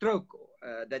stroke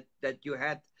that you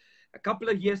had a couple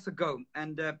of years ago,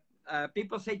 and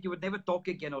people said you would never talk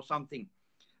again or something.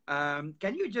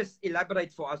 Can you just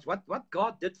elaborate for us what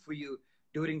God did for you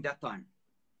during that time?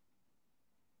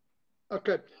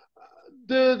 Okay,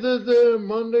 the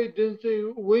Monday,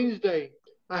 Wednesday,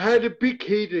 I had a big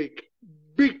headache,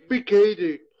 big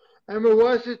headache. And my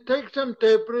wife said, take some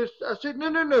tablets. I said,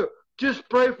 no, just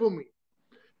pray for me.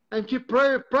 And she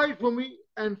prayed for me,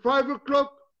 and 5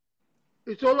 o'clock,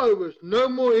 it's all over. No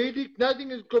more headache,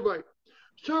 nothing is goodbye.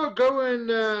 So I go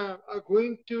and I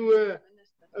went to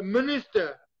a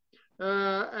minister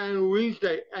and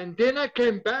Wednesday, and then I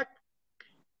came back,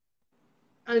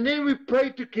 and then we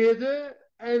prayed together,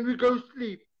 and we go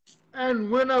sleep.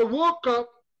 And when I woke up,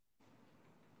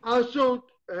 I thought,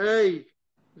 hey,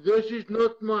 this is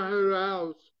not my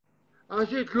house. I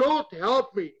said, Lord,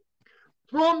 help me.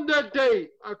 From that day,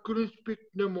 I couldn't speak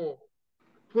no more.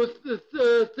 For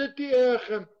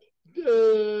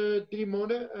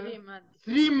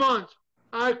 3 months,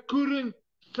 I couldn't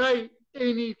say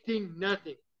anything,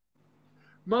 nothing.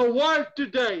 My wife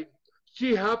today,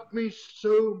 she helped me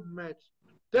so much.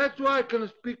 That's why I can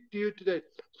speak to you today.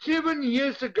 7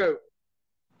 years ago,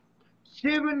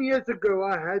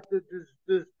 I had this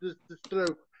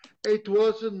stroke. It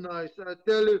wasn't nice. I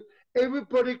tell you,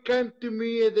 everybody came to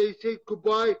me and they said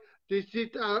goodbye. They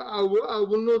said, I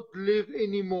will not live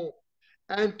anymore.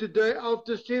 And today,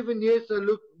 after 7 years, I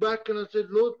look back and I said,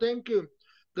 Lord, thank you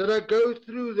that I go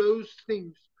through those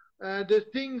things. The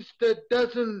things that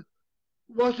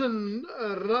wasn't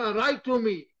right for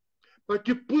me. But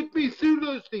you put me through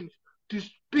those things to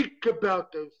speak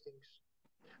about those things.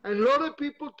 And a lot of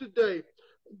people today,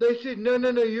 they say, no,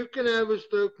 you can have a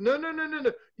stroke. No.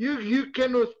 You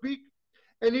cannot speak.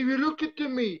 And if you look at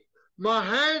me, my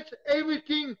hands,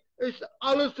 everything is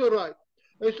alles all right.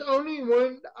 It's only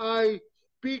when I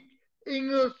speak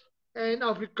English and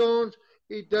Afrikaans,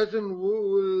 it doesn't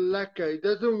lekker. It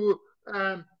doesn't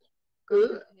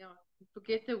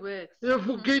forget the words. Yeah,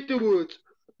 forget the words.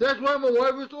 That's why my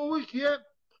wife was always here.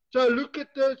 So I look at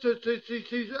her, so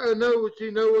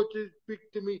she knows what to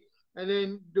speak to me. And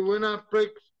then when I pray,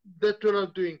 that's what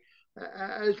I'm doing.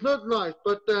 It's not nice,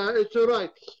 but it's all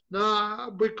right. Now,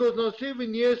 because now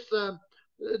 7 years,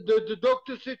 the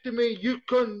doctor said to me, you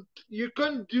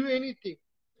can't do anything.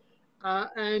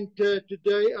 And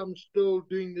today I'm still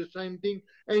doing the same thing.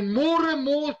 And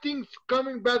more things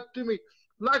coming back to me.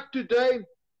 Like today,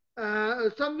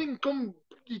 something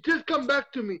just come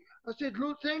back to me. I said,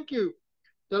 Lord, thank you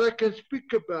that I can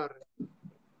speak about it.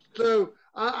 So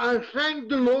I thank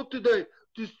the Lord today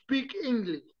to speak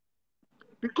English.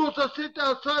 Because I said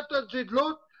outside, I said,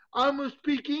 Lord, I must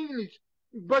speak English.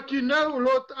 But you know,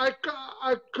 Lord,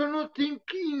 I cannot think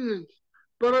English.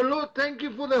 But Lord, thank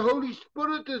you for the Holy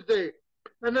Spirit is there.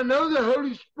 And I know the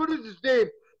Holy Spirit is there.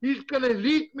 He's going to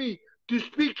lead me to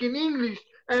speak in English.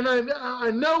 And I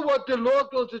know what the Lord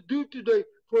wants to do today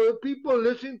for the people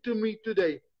listening to me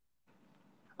today.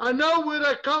 I know where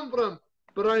I come from,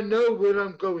 but I know where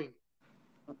I'm going.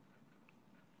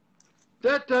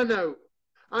 That I know.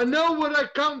 I know where I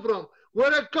come from.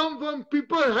 Where I come from,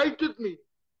 people hated me.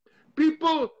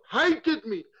 People hated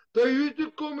me. They used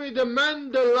to call me the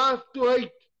man they love to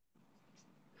hate.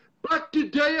 But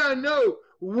today I know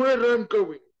where I'm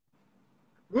going.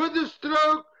 With the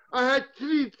stroke, I had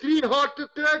three heart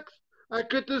attacks. I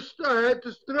had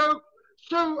a stroke.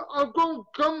 So I've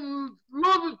come a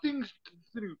lot of things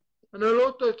through. And a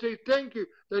lot I say thank you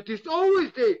that He's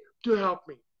always there to help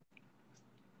me.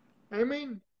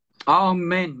 Amen.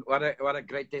 Amen. What a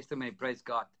great testimony. Praise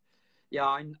God. Yeah,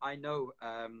 I know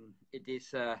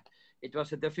it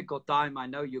was a difficult time. I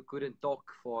know you couldn't talk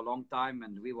for a long time,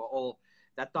 and we were all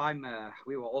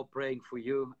praying for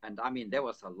you. And I mean, there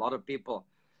was a lot of people.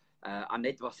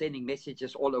 Annette was sending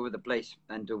messages all over the place,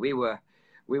 and we were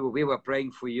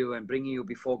praying for you and bringing you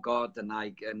before God.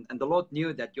 And the Lord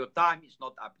knew that your time is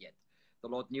not up yet. The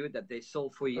Lord knew that there's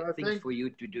still things for you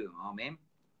to do. Amen.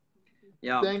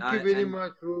 Yeah. Thank you very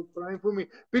much for praying for me,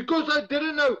 because I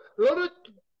didn't know. A lot of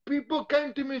people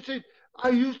came to me and said, I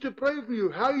used to pray for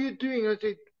you. How are you doing? I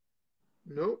said,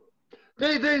 no.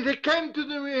 They came to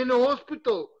me in the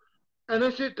hospital, and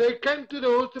I said, they came to the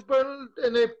hospital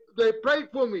and they prayed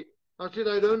for me. I said,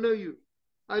 I don't know you.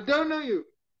 I don't know you.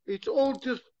 It's all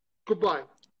just goodbye.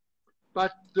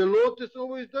 But the Lord is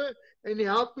always there, and He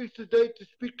helped me today to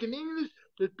speak in English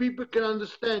that people can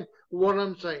understand what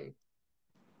I'm saying.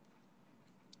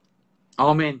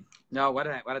 Amen. No, what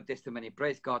a testimony.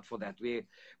 Praise God for that. We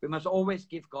must always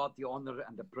give God the honor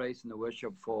and the praise and the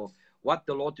worship for what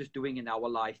the Lord is doing in our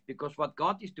life, because what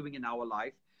God is doing in our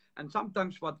life, and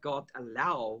sometimes what God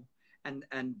allow and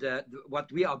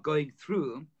what we are going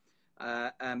through,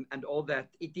 and all that,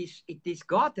 it is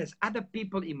God has other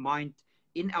people in mind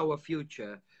in our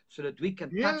future, so that we can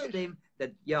touch them,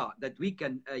 that we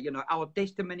can our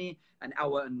testimony and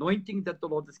our anointing that the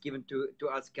Lord has given to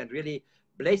us can really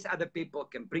bless other people,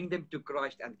 can bring them to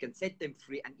Christ, and can set them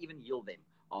free and even heal them.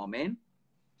 Amen.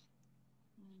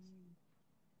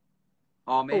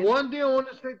 Amen. One thing I want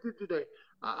to say to you today.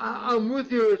 I'm with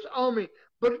you as Army.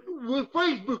 But with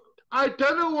Facebook, I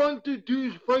don't want to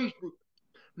do Facebook.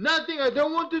 Nothing. I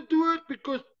don't want to do it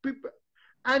because people.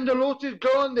 And the Lord says,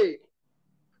 go on there.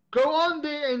 Go on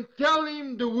there and tell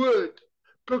him the word.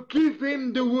 Go give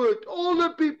him the word. All the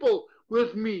people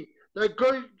with me. Like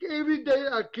go every day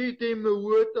I give them the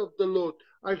word of the Lord.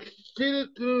 I said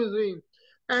it to him.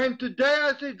 And today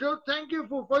I said, Lord, thank you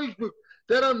for Facebook.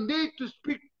 That I'm there to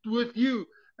speak with you,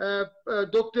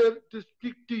 Doctor, to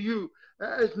speak to you.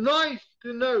 It's nice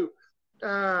to know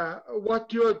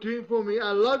what you are doing for me.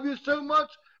 I love you so much.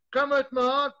 Come at my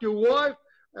heart, your wife.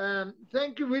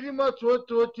 Thank you very much what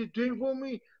you're doing for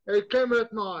me. It came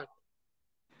at my heart.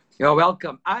 You're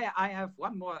welcome. I have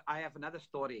one more. I have another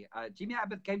story. Jimmy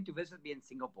Abbott came to visit me in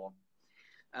Singapore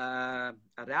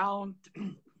around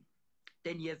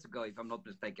 10 years ago, if I'm not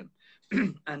mistaken.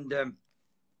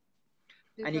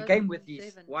 and he came with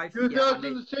his wife.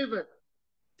 2007.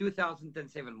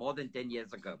 2007, more than 10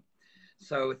 years ago.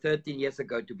 So 13 years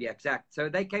ago to be exact. So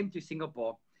they came to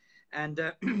Singapore. And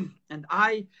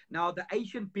now the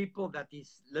Asian people that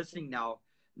is listening now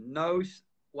knows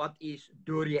what is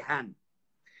durian.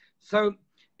 So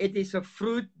it is a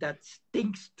fruit that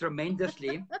stinks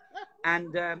tremendously.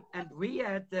 and we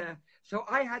had, so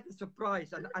I had a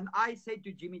surprise. And I said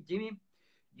to Jimmy,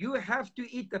 you have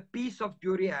to eat a piece of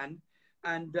durian.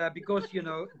 And because, you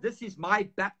know, this is my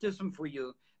baptism for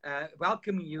you,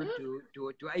 welcoming you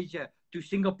to Asia, to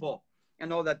Singapore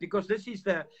and all that. Because this is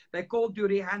they call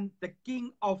durian the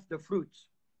king of the fruits.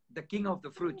 The king of the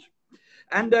fruits.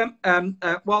 And,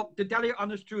 well, to tell you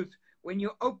honest truth, when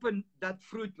you open that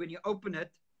fruit, when you open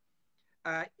it,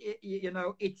 you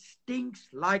know, it stinks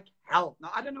like hell.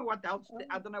 Now, I don't know what else,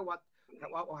 I don't know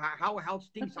how hell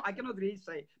stinks. I cannot really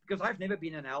say, because I've never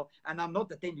been in hell, and I'm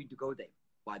not intending to go there,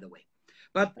 by the way.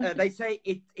 But they say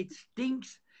it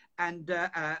stinks, and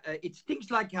it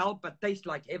stinks like hell, but tastes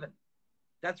like heaven.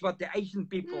 That's what the Asian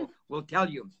people will tell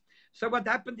you. So what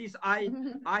happened is I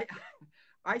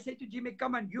said to Jimmy,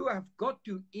 come on, you have got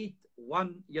to eat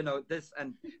one, you know, this.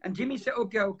 And Jimmy said,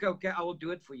 okay, I will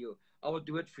do it for you. I will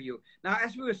do it for you. Now,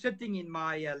 as we were sitting in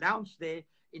my lounge there,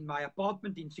 in my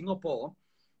apartment in Singapore,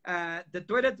 the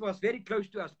toilet was very close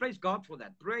to us. Praise God for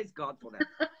that. Praise God for that.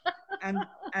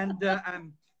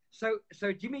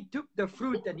 So Jimmy took the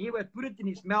fruit and he would put it in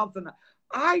his mouth. And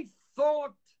I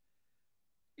thought,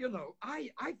 you know,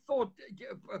 I thought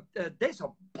there's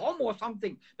a bomb or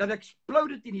something that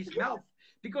exploded in his mouth,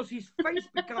 because his face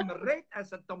became red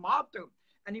as a tomato.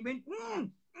 And he went,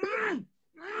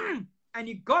 and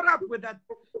he got up with that,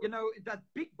 you know, that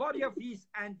big body of his,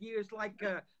 and he was like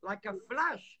a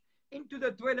flash into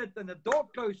the toilet, and the door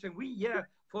closed, and we hear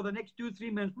for the next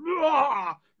 2-3 minutes,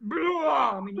 blah,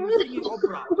 blah. I mean, he was singing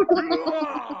opera.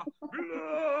 Blah,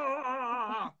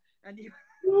 blah. And he,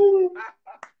 oh,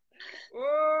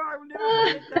 I will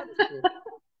never forget that.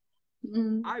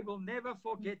 I will never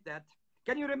forget that.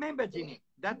 Can you remember, Jimmy,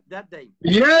 that day?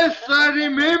 Yes, I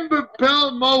remember,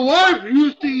 pal. My wife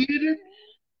used to eat it.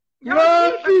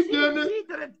 Yeah, she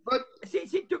didn't. But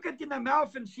she took it in her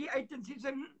mouth and she ate it and she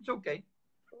said, it's okay.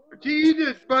 She ate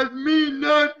it, but me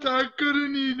not. I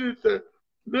couldn't eat it.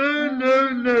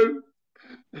 No.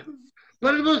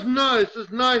 But it was nice.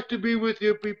 It's nice to be with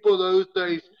you people those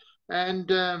days.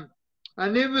 And I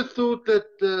never thought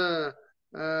that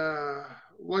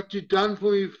what you done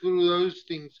for me through those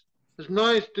things. It's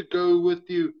nice to go with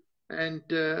you. And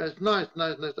it's nice.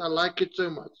 I like it so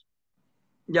much.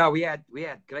 Yeah, we had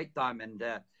great time, and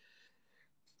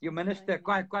you ministered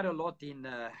quite a lot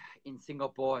in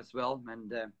Singapore as well,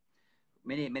 and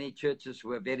many churches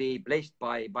were very blessed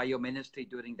by your ministry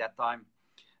during that time.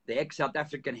 The ex-South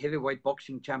African heavyweight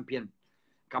boxing champion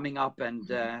coming up and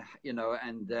you know,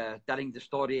 and telling the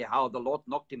story how the Lord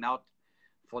knocked him out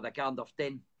for the count of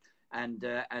 10, and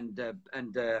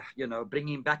you know, bring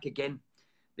him back again,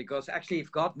 because actually if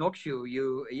God knocks you,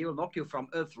 he will knock you from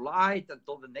earth right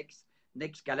until the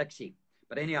next galaxy.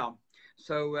 But anyhow,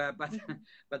 so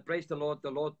but praise the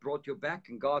Lord brought you back,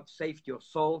 and God saved your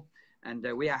soul, and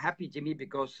we are happy, Jimmy,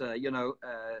 because you know,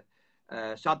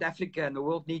 South Africa and the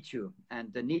world needs you,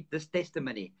 and they need this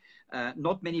testimony.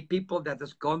 Not many people that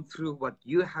has gone through what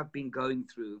you have been going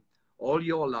through all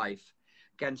your life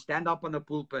can stand up on a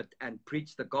pulpit and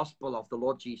preach the gospel of the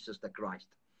Lord Jesus the Christ.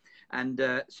 And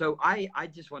so I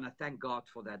just want to thank God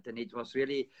for that. And it was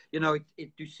really, you know,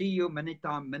 to see you many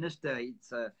times minister,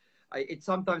 it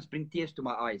sometimes brings tears to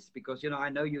my eyes, because, you know, I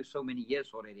know you so many years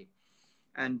already.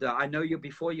 And I know you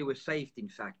before you were saved, in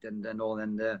fact, and all.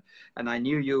 And I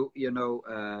knew you, you know,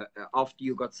 after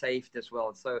you got saved as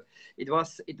well. So it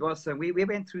was we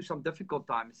went through some difficult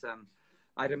times.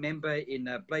 I remember in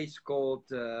a place called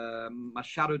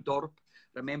Masharudorp.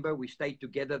 Remember, we stayed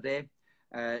together there.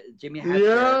 Jimmy had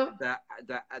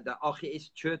the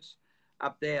AGS church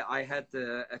up there. I had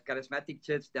a charismatic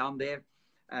church down there.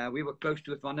 We were close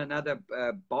to one another,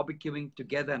 barbecuing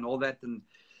together and all that. And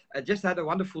I just had a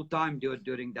wonderful time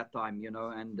during that time, you know.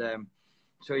 And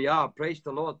so, yeah, praise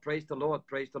the Lord, praise the Lord,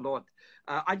 praise the Lord.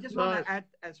 I just want to add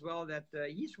as well that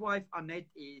his wife, Annette,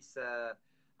 is...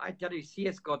 I tell you, she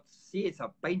is a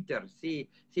painter.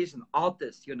 She's an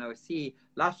artist, you know. She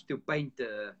loves to paint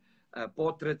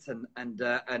portraits and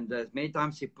many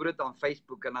times she put it on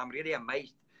Facebook, and I'm really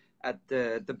amazed at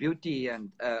the beauty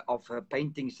and of her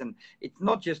paintings. And it's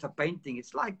not just a painting;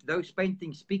 it's like those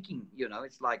paintings speaking. You know,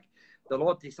 it's like the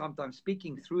Lord is sometimes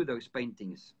speaking through those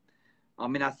paintings. I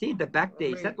mean, I see the back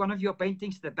there. Is that one of your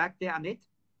paintings? The back there, Annette?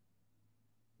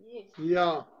 Yes.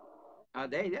 Yeah.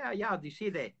 Yeah. Do you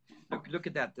see there? Look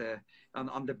at that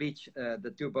on the beach,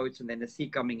 the two boats, and then the sea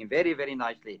coming in very, very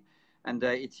nicely. And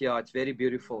it's very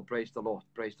beautiful. Praise the Lord.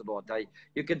 Praise the Lord.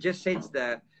 You can just sense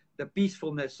the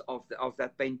peacefulness of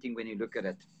that painting when you look at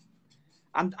it.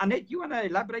 And Annette, you want to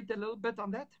elaborate a little bit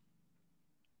on that?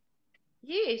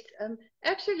 Yes.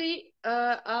 Actually,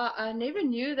 I never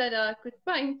knew that I could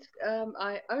paint.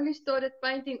 I only started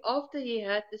painting after he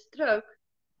had the stroke.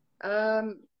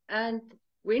 And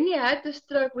when he had the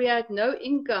stroke, we had no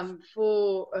income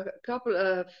for a couple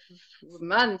of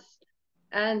months.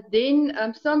 And then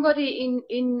somebody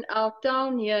in our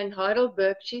town here in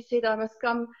Heidelberg, she said I must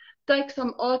come take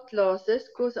some art classes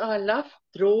because I love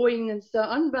drawing and so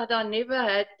on, but I never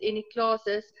had any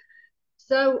classes.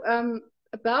 So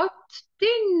about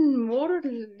 10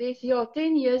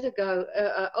 years ago,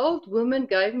 an old woman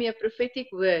gave me a prophetic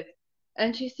word.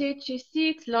 And she said she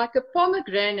sees like a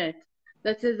pomegranate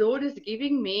that the Lord is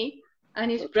giving me, and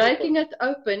He's breaking it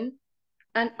open,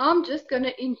 and I'm just going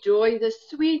to enjoy the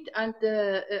sweet and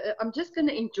I'm just going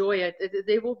to enjoy it.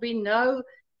 There will be no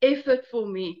effort for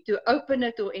me to open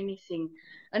it or anything.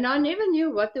 And I never knew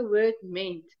what the word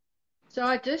meant. So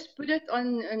I just put it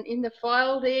in the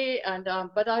file there, and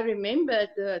but I remembered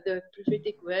the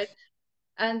prophetic word.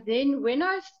 And then when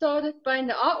I started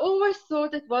painting, I always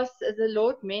thought it was the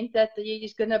Lord meant that He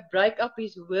is going to break up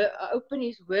His word, open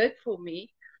His word for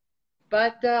me.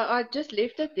 But I just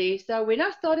left it there. So when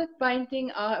I started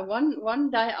painting, one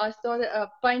day I started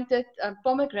painted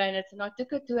pomegranates, and I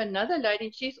took it to another lady.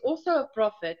 She's also a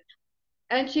prophet,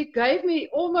 and she gave me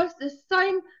almost the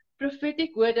same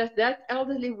prophetic word as that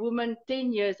elderly woman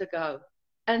 10 years ago.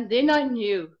 And then I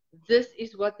knew this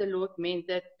is what the Lord meant,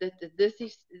 that this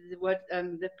is what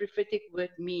the prophetic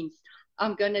word means.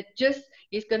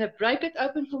 He's going to break it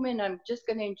open for me, and I'm just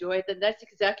going to enjoy it. And that's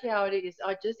exactly how it is.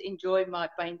 I just enjoy my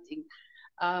painting.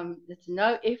 It's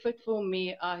no effort for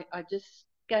me. I just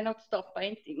cannot stop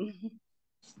painting.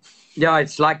 Yeah,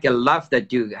 it's like a love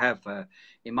that you have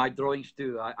in my drawings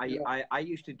too. I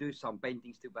used to do some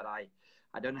paintings too, but I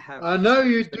don't have. I know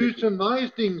you do some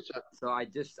nice things. So I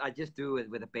just do it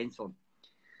with a pencil.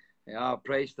 Yeah,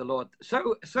 praise the Lord.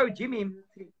 So Jimmy,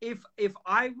 if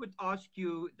I would ask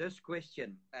you this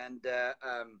question, and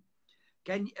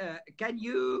can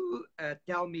you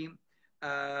tell me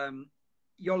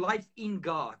your life in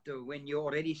God when you're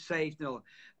already saved? You know,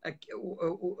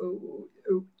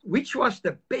 which was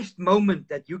the best moment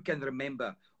that you can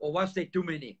remember, or was there too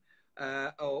many?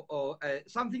 Or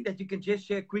something that you can just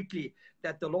share quickly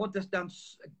that the Lord has done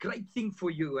a great thing for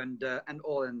you and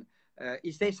all. And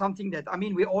is there something that, I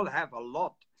mean, we all have a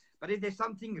lot, but is there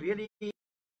something really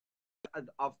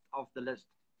of the list?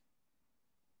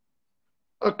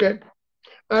 Okay,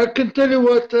 I can tell you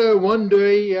what. One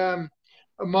day,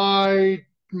 my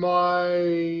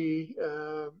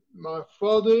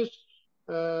father's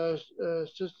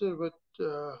sister with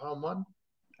Haman.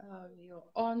 Your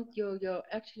aunt,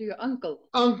 actually your uncle.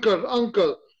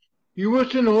 Uncle. He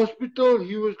was in hospital.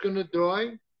 He was going to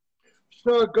die.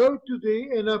 So I go to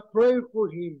there and I pray for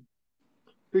him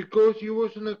because he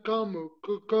was in a coma.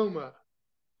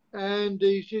 And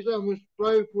he says, I must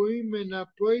pray for him. And I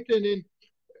prayed. And then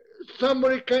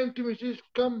somebody came to me and says,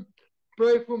 come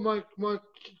pray for my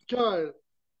child.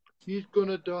 He's going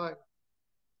to die.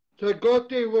 So I got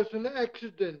there. It was an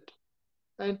accident.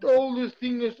 And all this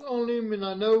thing is on him. And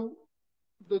I know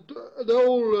they're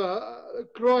all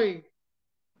crying.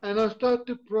 And I start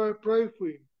to pray for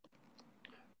him.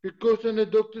 Because then the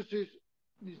doctor says,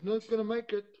 he's not going to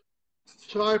make it.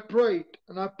 So I prayed,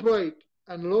 and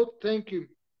Lord, thank you.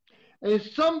 And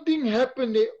something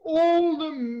happened there. All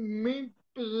the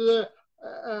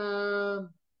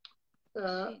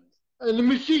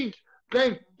machines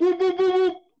came, boom, boom, boom,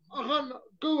 boom. I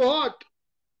go hard.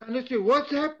 And I said, what's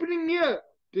happening here?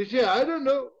 They say, I don't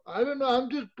know. I'm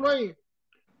just praying.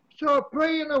 So I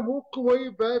pray and I walk away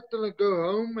back and I go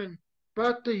home. And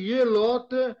about a year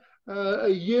later,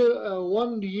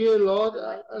 1 year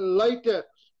later,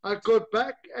 I got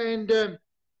back and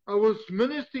I was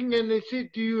ministering and they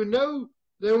said, do you know?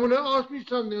 They want to ask me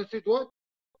something. I said, what?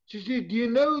 She said, do you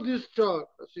know this child?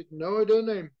 I said, no, I don't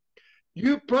know him.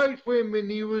 You prayed for him and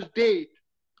he was dead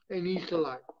and he's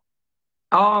alive.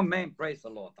 Amen. Praise the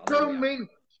Lord.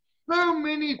 So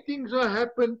many things have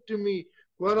happened to me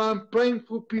where I'm praying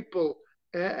for people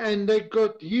and they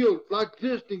got healed, like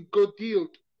this thing got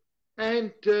healed.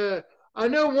 And I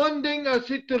know one thing I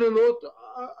said to the Lord,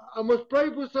 I must pray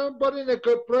for somebody and I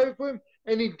could pray for him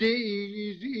and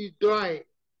he's dying.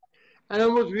 And I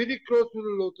was really close to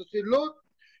the Lord. I said, Lord,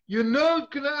 you know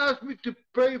it's going to ask me to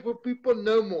pray for people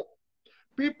no more.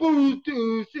 People who's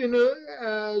in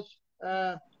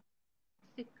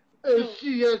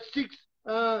sick,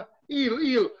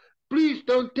 ill. Please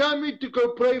don't tell me to go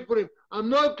pray for him. I'm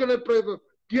not going to pray for him.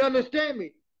 Do you understand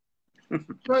me?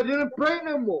 So I didn't pray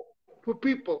no more for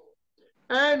people.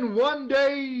 And one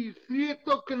day, 3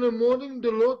 o'clock in the morning,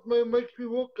 the Lord makes me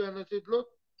walk. And I said, Lord,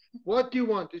 what do you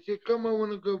want? He said, come, I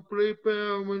want to go pray.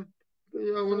 I want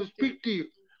to speak to you.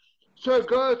 So I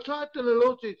go outside and the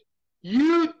Lord says,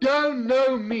 you don't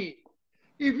know me.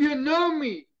 If you know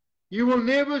me, you will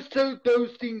never say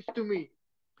those things to me.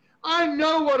 I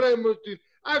know what I must do.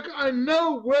 I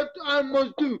know what I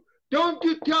must do. Don't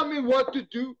you tell me what to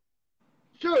do.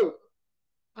 So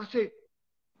I said,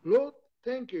 Lord,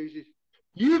 thank you. He says,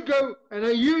 you go and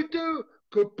you too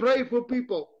could pray for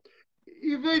people.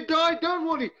 If they die, don't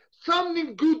worry.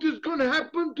 Something good is going to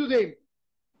happen to them.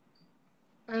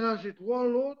 And I said, well,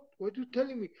 Lord, what are you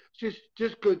telling me? He says,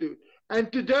 just go do it.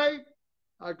 And today,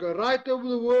 I go right over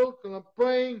the world and I'm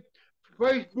praying.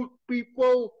 Facebook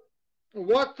people,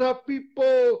 WhatsApp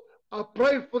people, I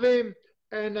pray for them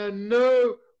and I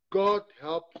know God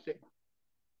helps them.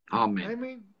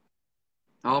 Amen.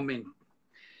 Amen.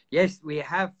 Yes, we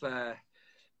have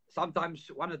sometimes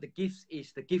one of the gifts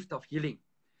is the gift of healing,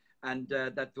 and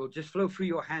that will just flow through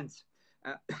your hands.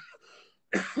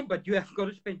 But you have got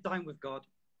to spend time with God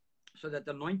so that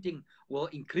the anointing will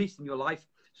increase in your life.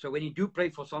 So when you do pray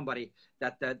for somebody,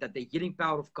 that the healing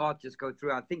power of God just go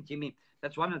through. I think, Jimmy,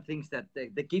 that's one of the things that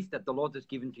the gift that the Lord has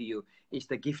given to you is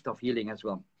the gift of healing as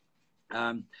well.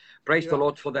 Praise the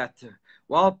Lord for that.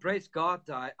 Well, praise God.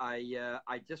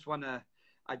 I just wanna,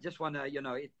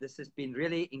 this has been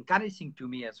really encouraging to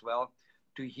me as well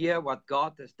to hear what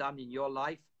God has done in your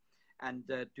life and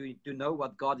to know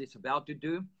what God is about to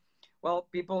do. Well,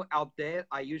 people out there,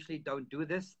 I usually don't do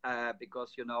this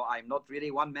because, I'm not really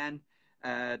one man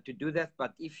to do that.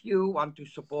 But if you want to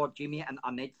support Jimmy and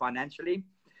Annette financially,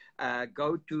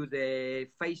 go to their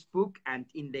Facebook and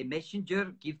in their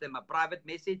messenger, give them a private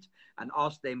message and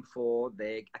ask them for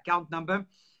their account number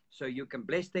so you can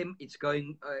bless them. It's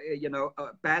going,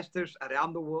 pastors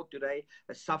around the world today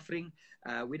are suffering.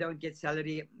 We don't get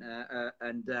salary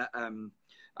and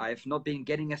I have not been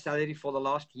getting a salary for the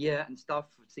last year and stuff,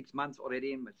 6 months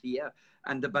already in here.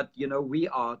 But we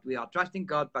are trusting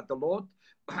God, but the Lord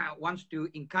wants to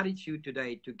encourage you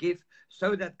today to give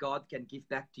so that God can give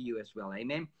back to you as well.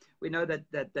 Amen. We know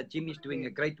that Jimmy is doing a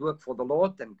great work for the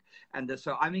Lord, and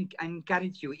so I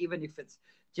encourage you, even if it's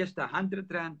just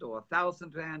 100 rand or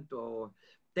 1,000 rand or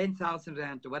 10,000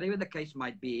 rand or whatever the case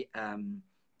might be,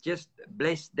 just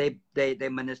bless their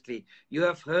ministry. You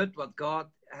have heard what God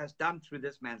has done through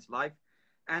this man's life,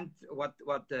 and what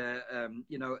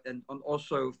and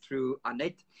also through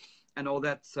Annette and all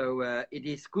that. So it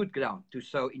is good ground to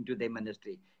sow into their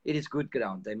ministry. It is good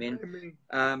ground. Amen.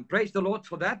 Praise the Lord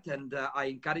for that, and I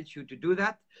encourage you to do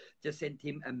that. Just send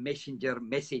him a messenger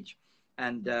message,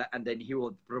 and then he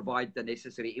will provide the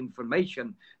necessary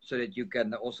information so that you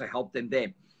can also help them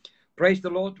there. Praise the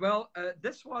Lord. Well,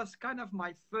 this was kind of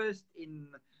my first in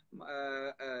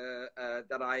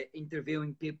that I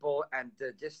interviewing people, and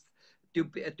just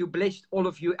to bless all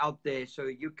of you out there, so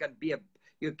you can be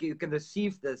you can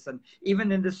receive this, and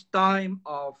even in this time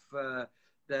of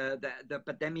the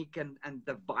pandemic and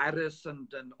the virus and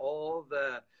all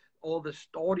the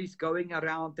stories going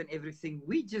around and everything,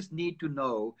 we just need to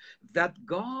know that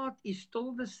God is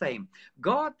still the same.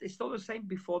 God is still the same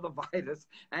before the virus,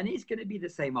 and he's going to be the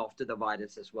same after the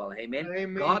virus as well. Amen.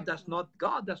 Amen. God does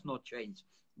not change.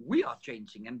 We are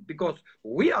changing, and because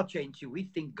we are changing, we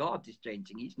think God is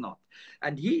changing. He's not,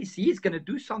 and he's going to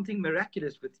do something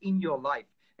miraculous within your life,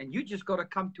 and you just got to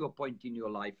come to a point in your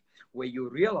life where you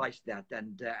realize that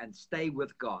and stay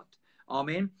with God.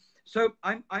 Amen. So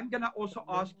I'm going to also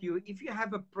ask you, if you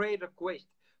have a prayer request,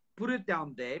 put it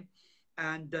down there,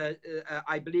 And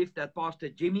I believe that Pastor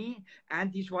Jimmy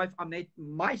and his wife Annette,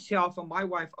 myself and my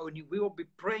wife Oni, we will be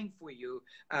praying for you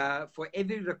for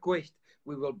every request.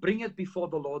 We will bring it before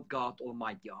the Lord God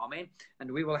Almighty. Amen.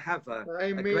 And we will have a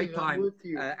great time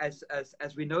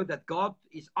as we know that God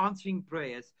is answering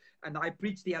prayers. And I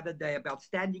preached the other day about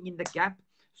standing in the gap.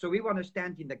 So we want to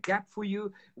stand in the gap for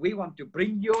you. We want to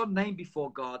bring your name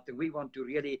before God. And we want to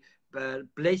really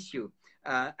bless you.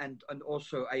 And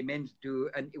also, amen,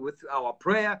 and with our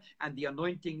prayer and the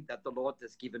anointing that the Lord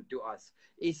has given to us.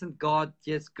 Isn't God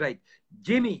just great?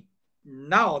 Jimmy,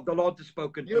 now the Lord has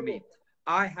spoken to me.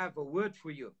 I have a word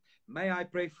for you. May I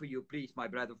pray for you, please, my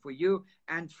brother, for you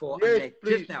and for Annette.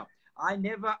 Just now. I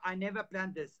never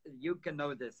planned this. You can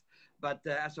know this. But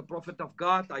as a prophet of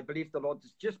God, I believe the Lord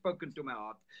has just spoken to my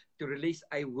heart to release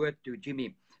a word to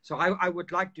Jimmy. So I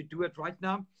would like to do it right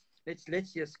now.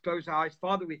 Let's just close our eyes.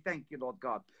 Father, we thank you, Lord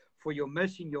God, for your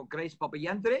mercy and your grace. Papa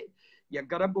Yandre,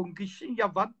 Yagarabungishin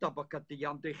Yavanta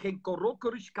Bakatiande,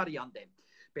 Henkorokurish Kariande.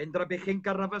 Pendra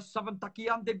Behenka Ravas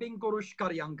Savantakiande, Bengorush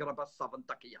Karianga Ravas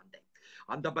Savantakiande.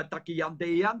 And the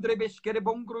Batakiande, Yandre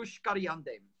Beskerebongrush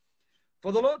Kariande.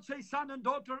 For the Lord says, son and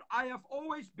daughter, I have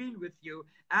always been with you,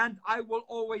 and I will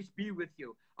always be with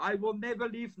you. I will never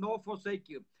leave nor forsake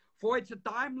you. For it's a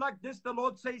time like this, the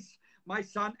Lord says, my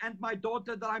son and my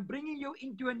daughter, that I'm bringing you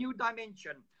into a new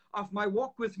dimension of my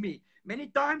walk with me. Many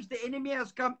times the enemy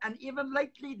has come, and even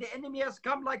lately the enemy has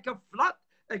come like a flood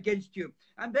against you.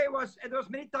 And there was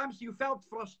many times you felt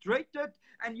frustrated,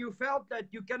 and you felt that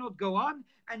you cannot go on,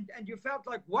 and you felt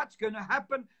like what's going to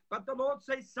happen. But the Lord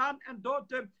says, son and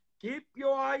daughter, keep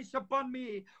your eyes upon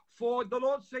me. For the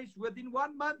Lord says, within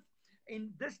 1 month,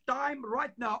 in this time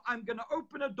right now, I'm going to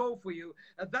open a door for you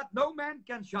that no man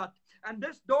can shut. And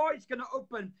this door is going to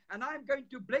open, and I'm going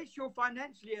to bless you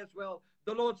financially as well.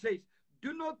 The Lord says,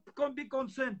 do not be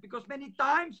concerned, because many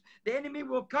times the enemy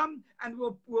will come and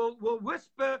will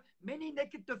whisper many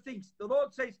negative things. The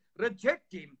Lord says,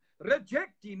 reject him,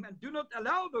 and do not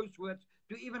allow those words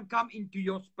to even come into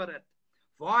your spirit.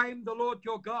 For I am the Lord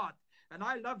your God, and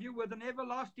I love you with an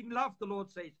everlasting love, the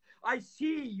Lord says. I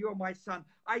see you, my son.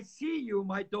 I see you,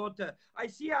 my daughter. I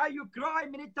see how you cry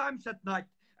many times at night,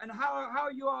 and how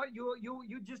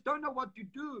you just don't know what to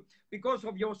do because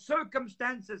of your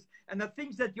circumstances and the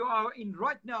things that you are in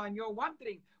right now, and you're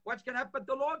wondering what's going to happen.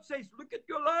 The Lord says, look at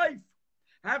your life.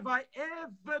 Have I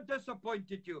ever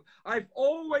disappointed you? I've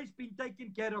always been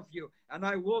taking care of you, and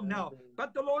I will now.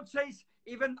 But the Lord says,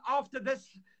 even after this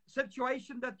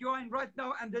situation that you're in right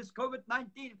now, and this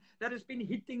COVID-19 that has been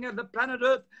hitting the planet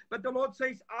Earth, but the Lord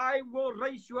says, I will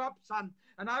raise you up, son,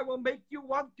 and I will make you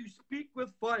want to speak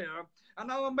with fire,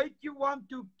 and I will make you want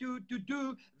to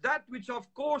do that which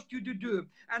I've caused you to do.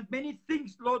 And many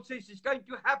things, the Lord says, is going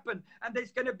to happen, and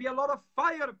there's going to be a lot of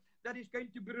fire that is going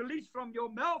to be released from your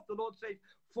mouth, the Lord says,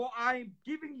 for I'm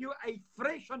giving you a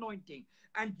fresh anointing.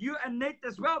 And you, Annette,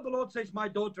 as well, the Lord says, my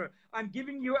daughter, I'm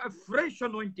giving you a fresh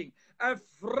anointing. A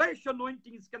fresh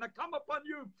anointing is going to come upon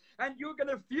you, and you're going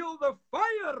to feel the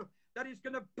fire that is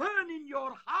going to burn in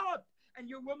your heart, and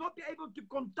you will not be able to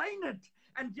contain it,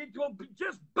 and it will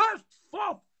just burst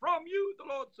forth from you, the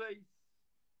Lord says.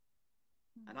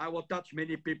 And I will touch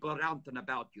many people around and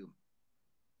about you.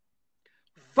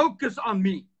 Focus on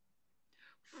me.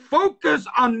 Focus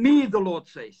on me, the Lord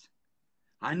says.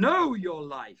 I know your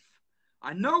life.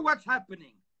 I know what's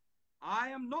happening. I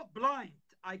am not blind.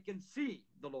 I can see,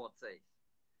 the Lord says.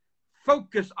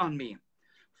 Focus on me,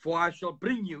 for I shall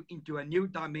bring you into a new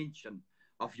dimension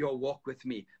of your walk with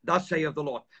me. Thus saith the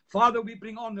Lord. Father, we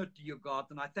bring honor to you, God,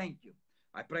 and I thank you.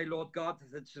 I pray, Lord God,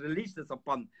 that it's released this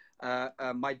upon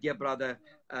my dear brother,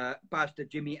 Pastor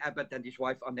Jimmy Abbott, and his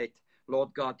wife, Annette.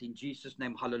 Lord God, in Jesus'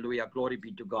 name, hallelujah. Glory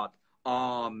be to God.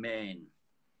 Amen.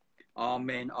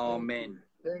 Amen. Amen.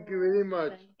 Thank you very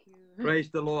much. Praise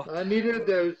the Lord. I needed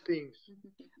those things.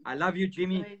 I love you,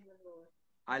 Jimmy.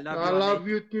 I love you. I love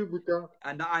you too, Buddha.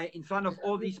 And in front of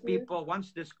all these people,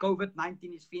 once this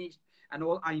COVID-19 is finished, and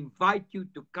all, I invite you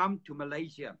to come to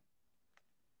Malaysia.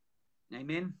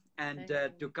 Amen. And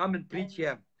to come and preach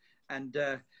here. And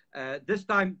this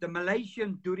time, the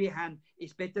Malaysian durian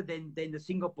is better than the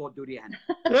Singapore durian.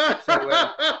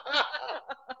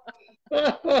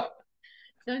 So,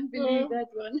 don't believe that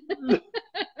one.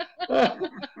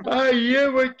 I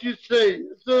hear what you say.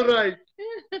 It's all right.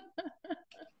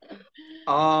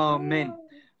 Amen.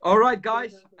 All right,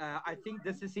 guys. I think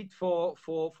this is it for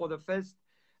the first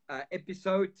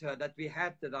episode that we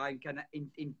had, that I can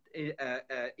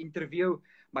interview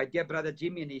my dear brother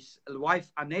Jimmy and his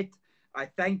wife Annette. I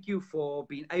thank you for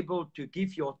being able to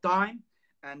give your time.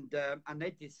 And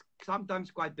Annette is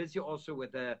sometimes quite busy also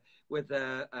with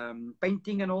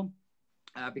painting and all.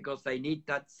 because they need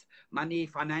that money,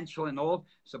 financial and all.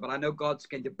 So, but I know God's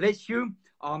going to bless you.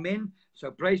 Amen.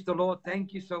 So praise the Lord.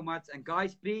 Thank you so much. And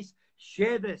guys, please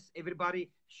share this. Everybody,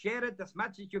 share it as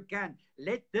much as you can.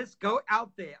 Let this go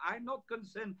out there. I'm not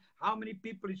concerned how many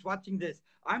people is watching this.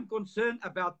 I'm concerned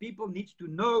about people needs to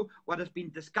know what has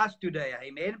been discussed today.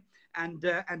 Amen. And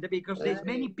because there's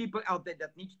many people out there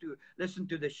that needs to listen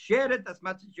to this. Share it as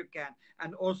much as you can.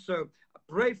 And also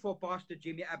pray for Pastor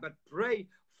Jimmy Abbott. Pray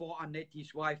for Annette,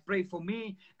 his wife. Pray for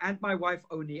me and my wife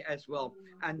Oni as well.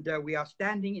 And we are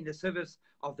standing in the service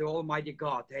of the Almighty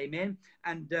God. Amen.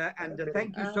 And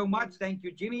thank you so much. Thank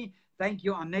you, Jimmy. Thank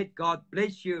you, Annette. God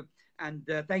bless you. And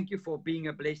thank you for being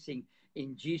a blessing.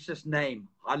 In Jesus' name.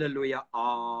 Hallelujah.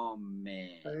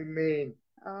 Amen. Amen.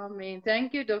 Amen.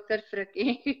 Thank you, Dr.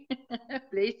 Frikkie.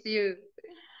 Bless you.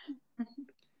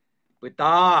 But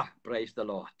praise the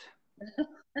Lord.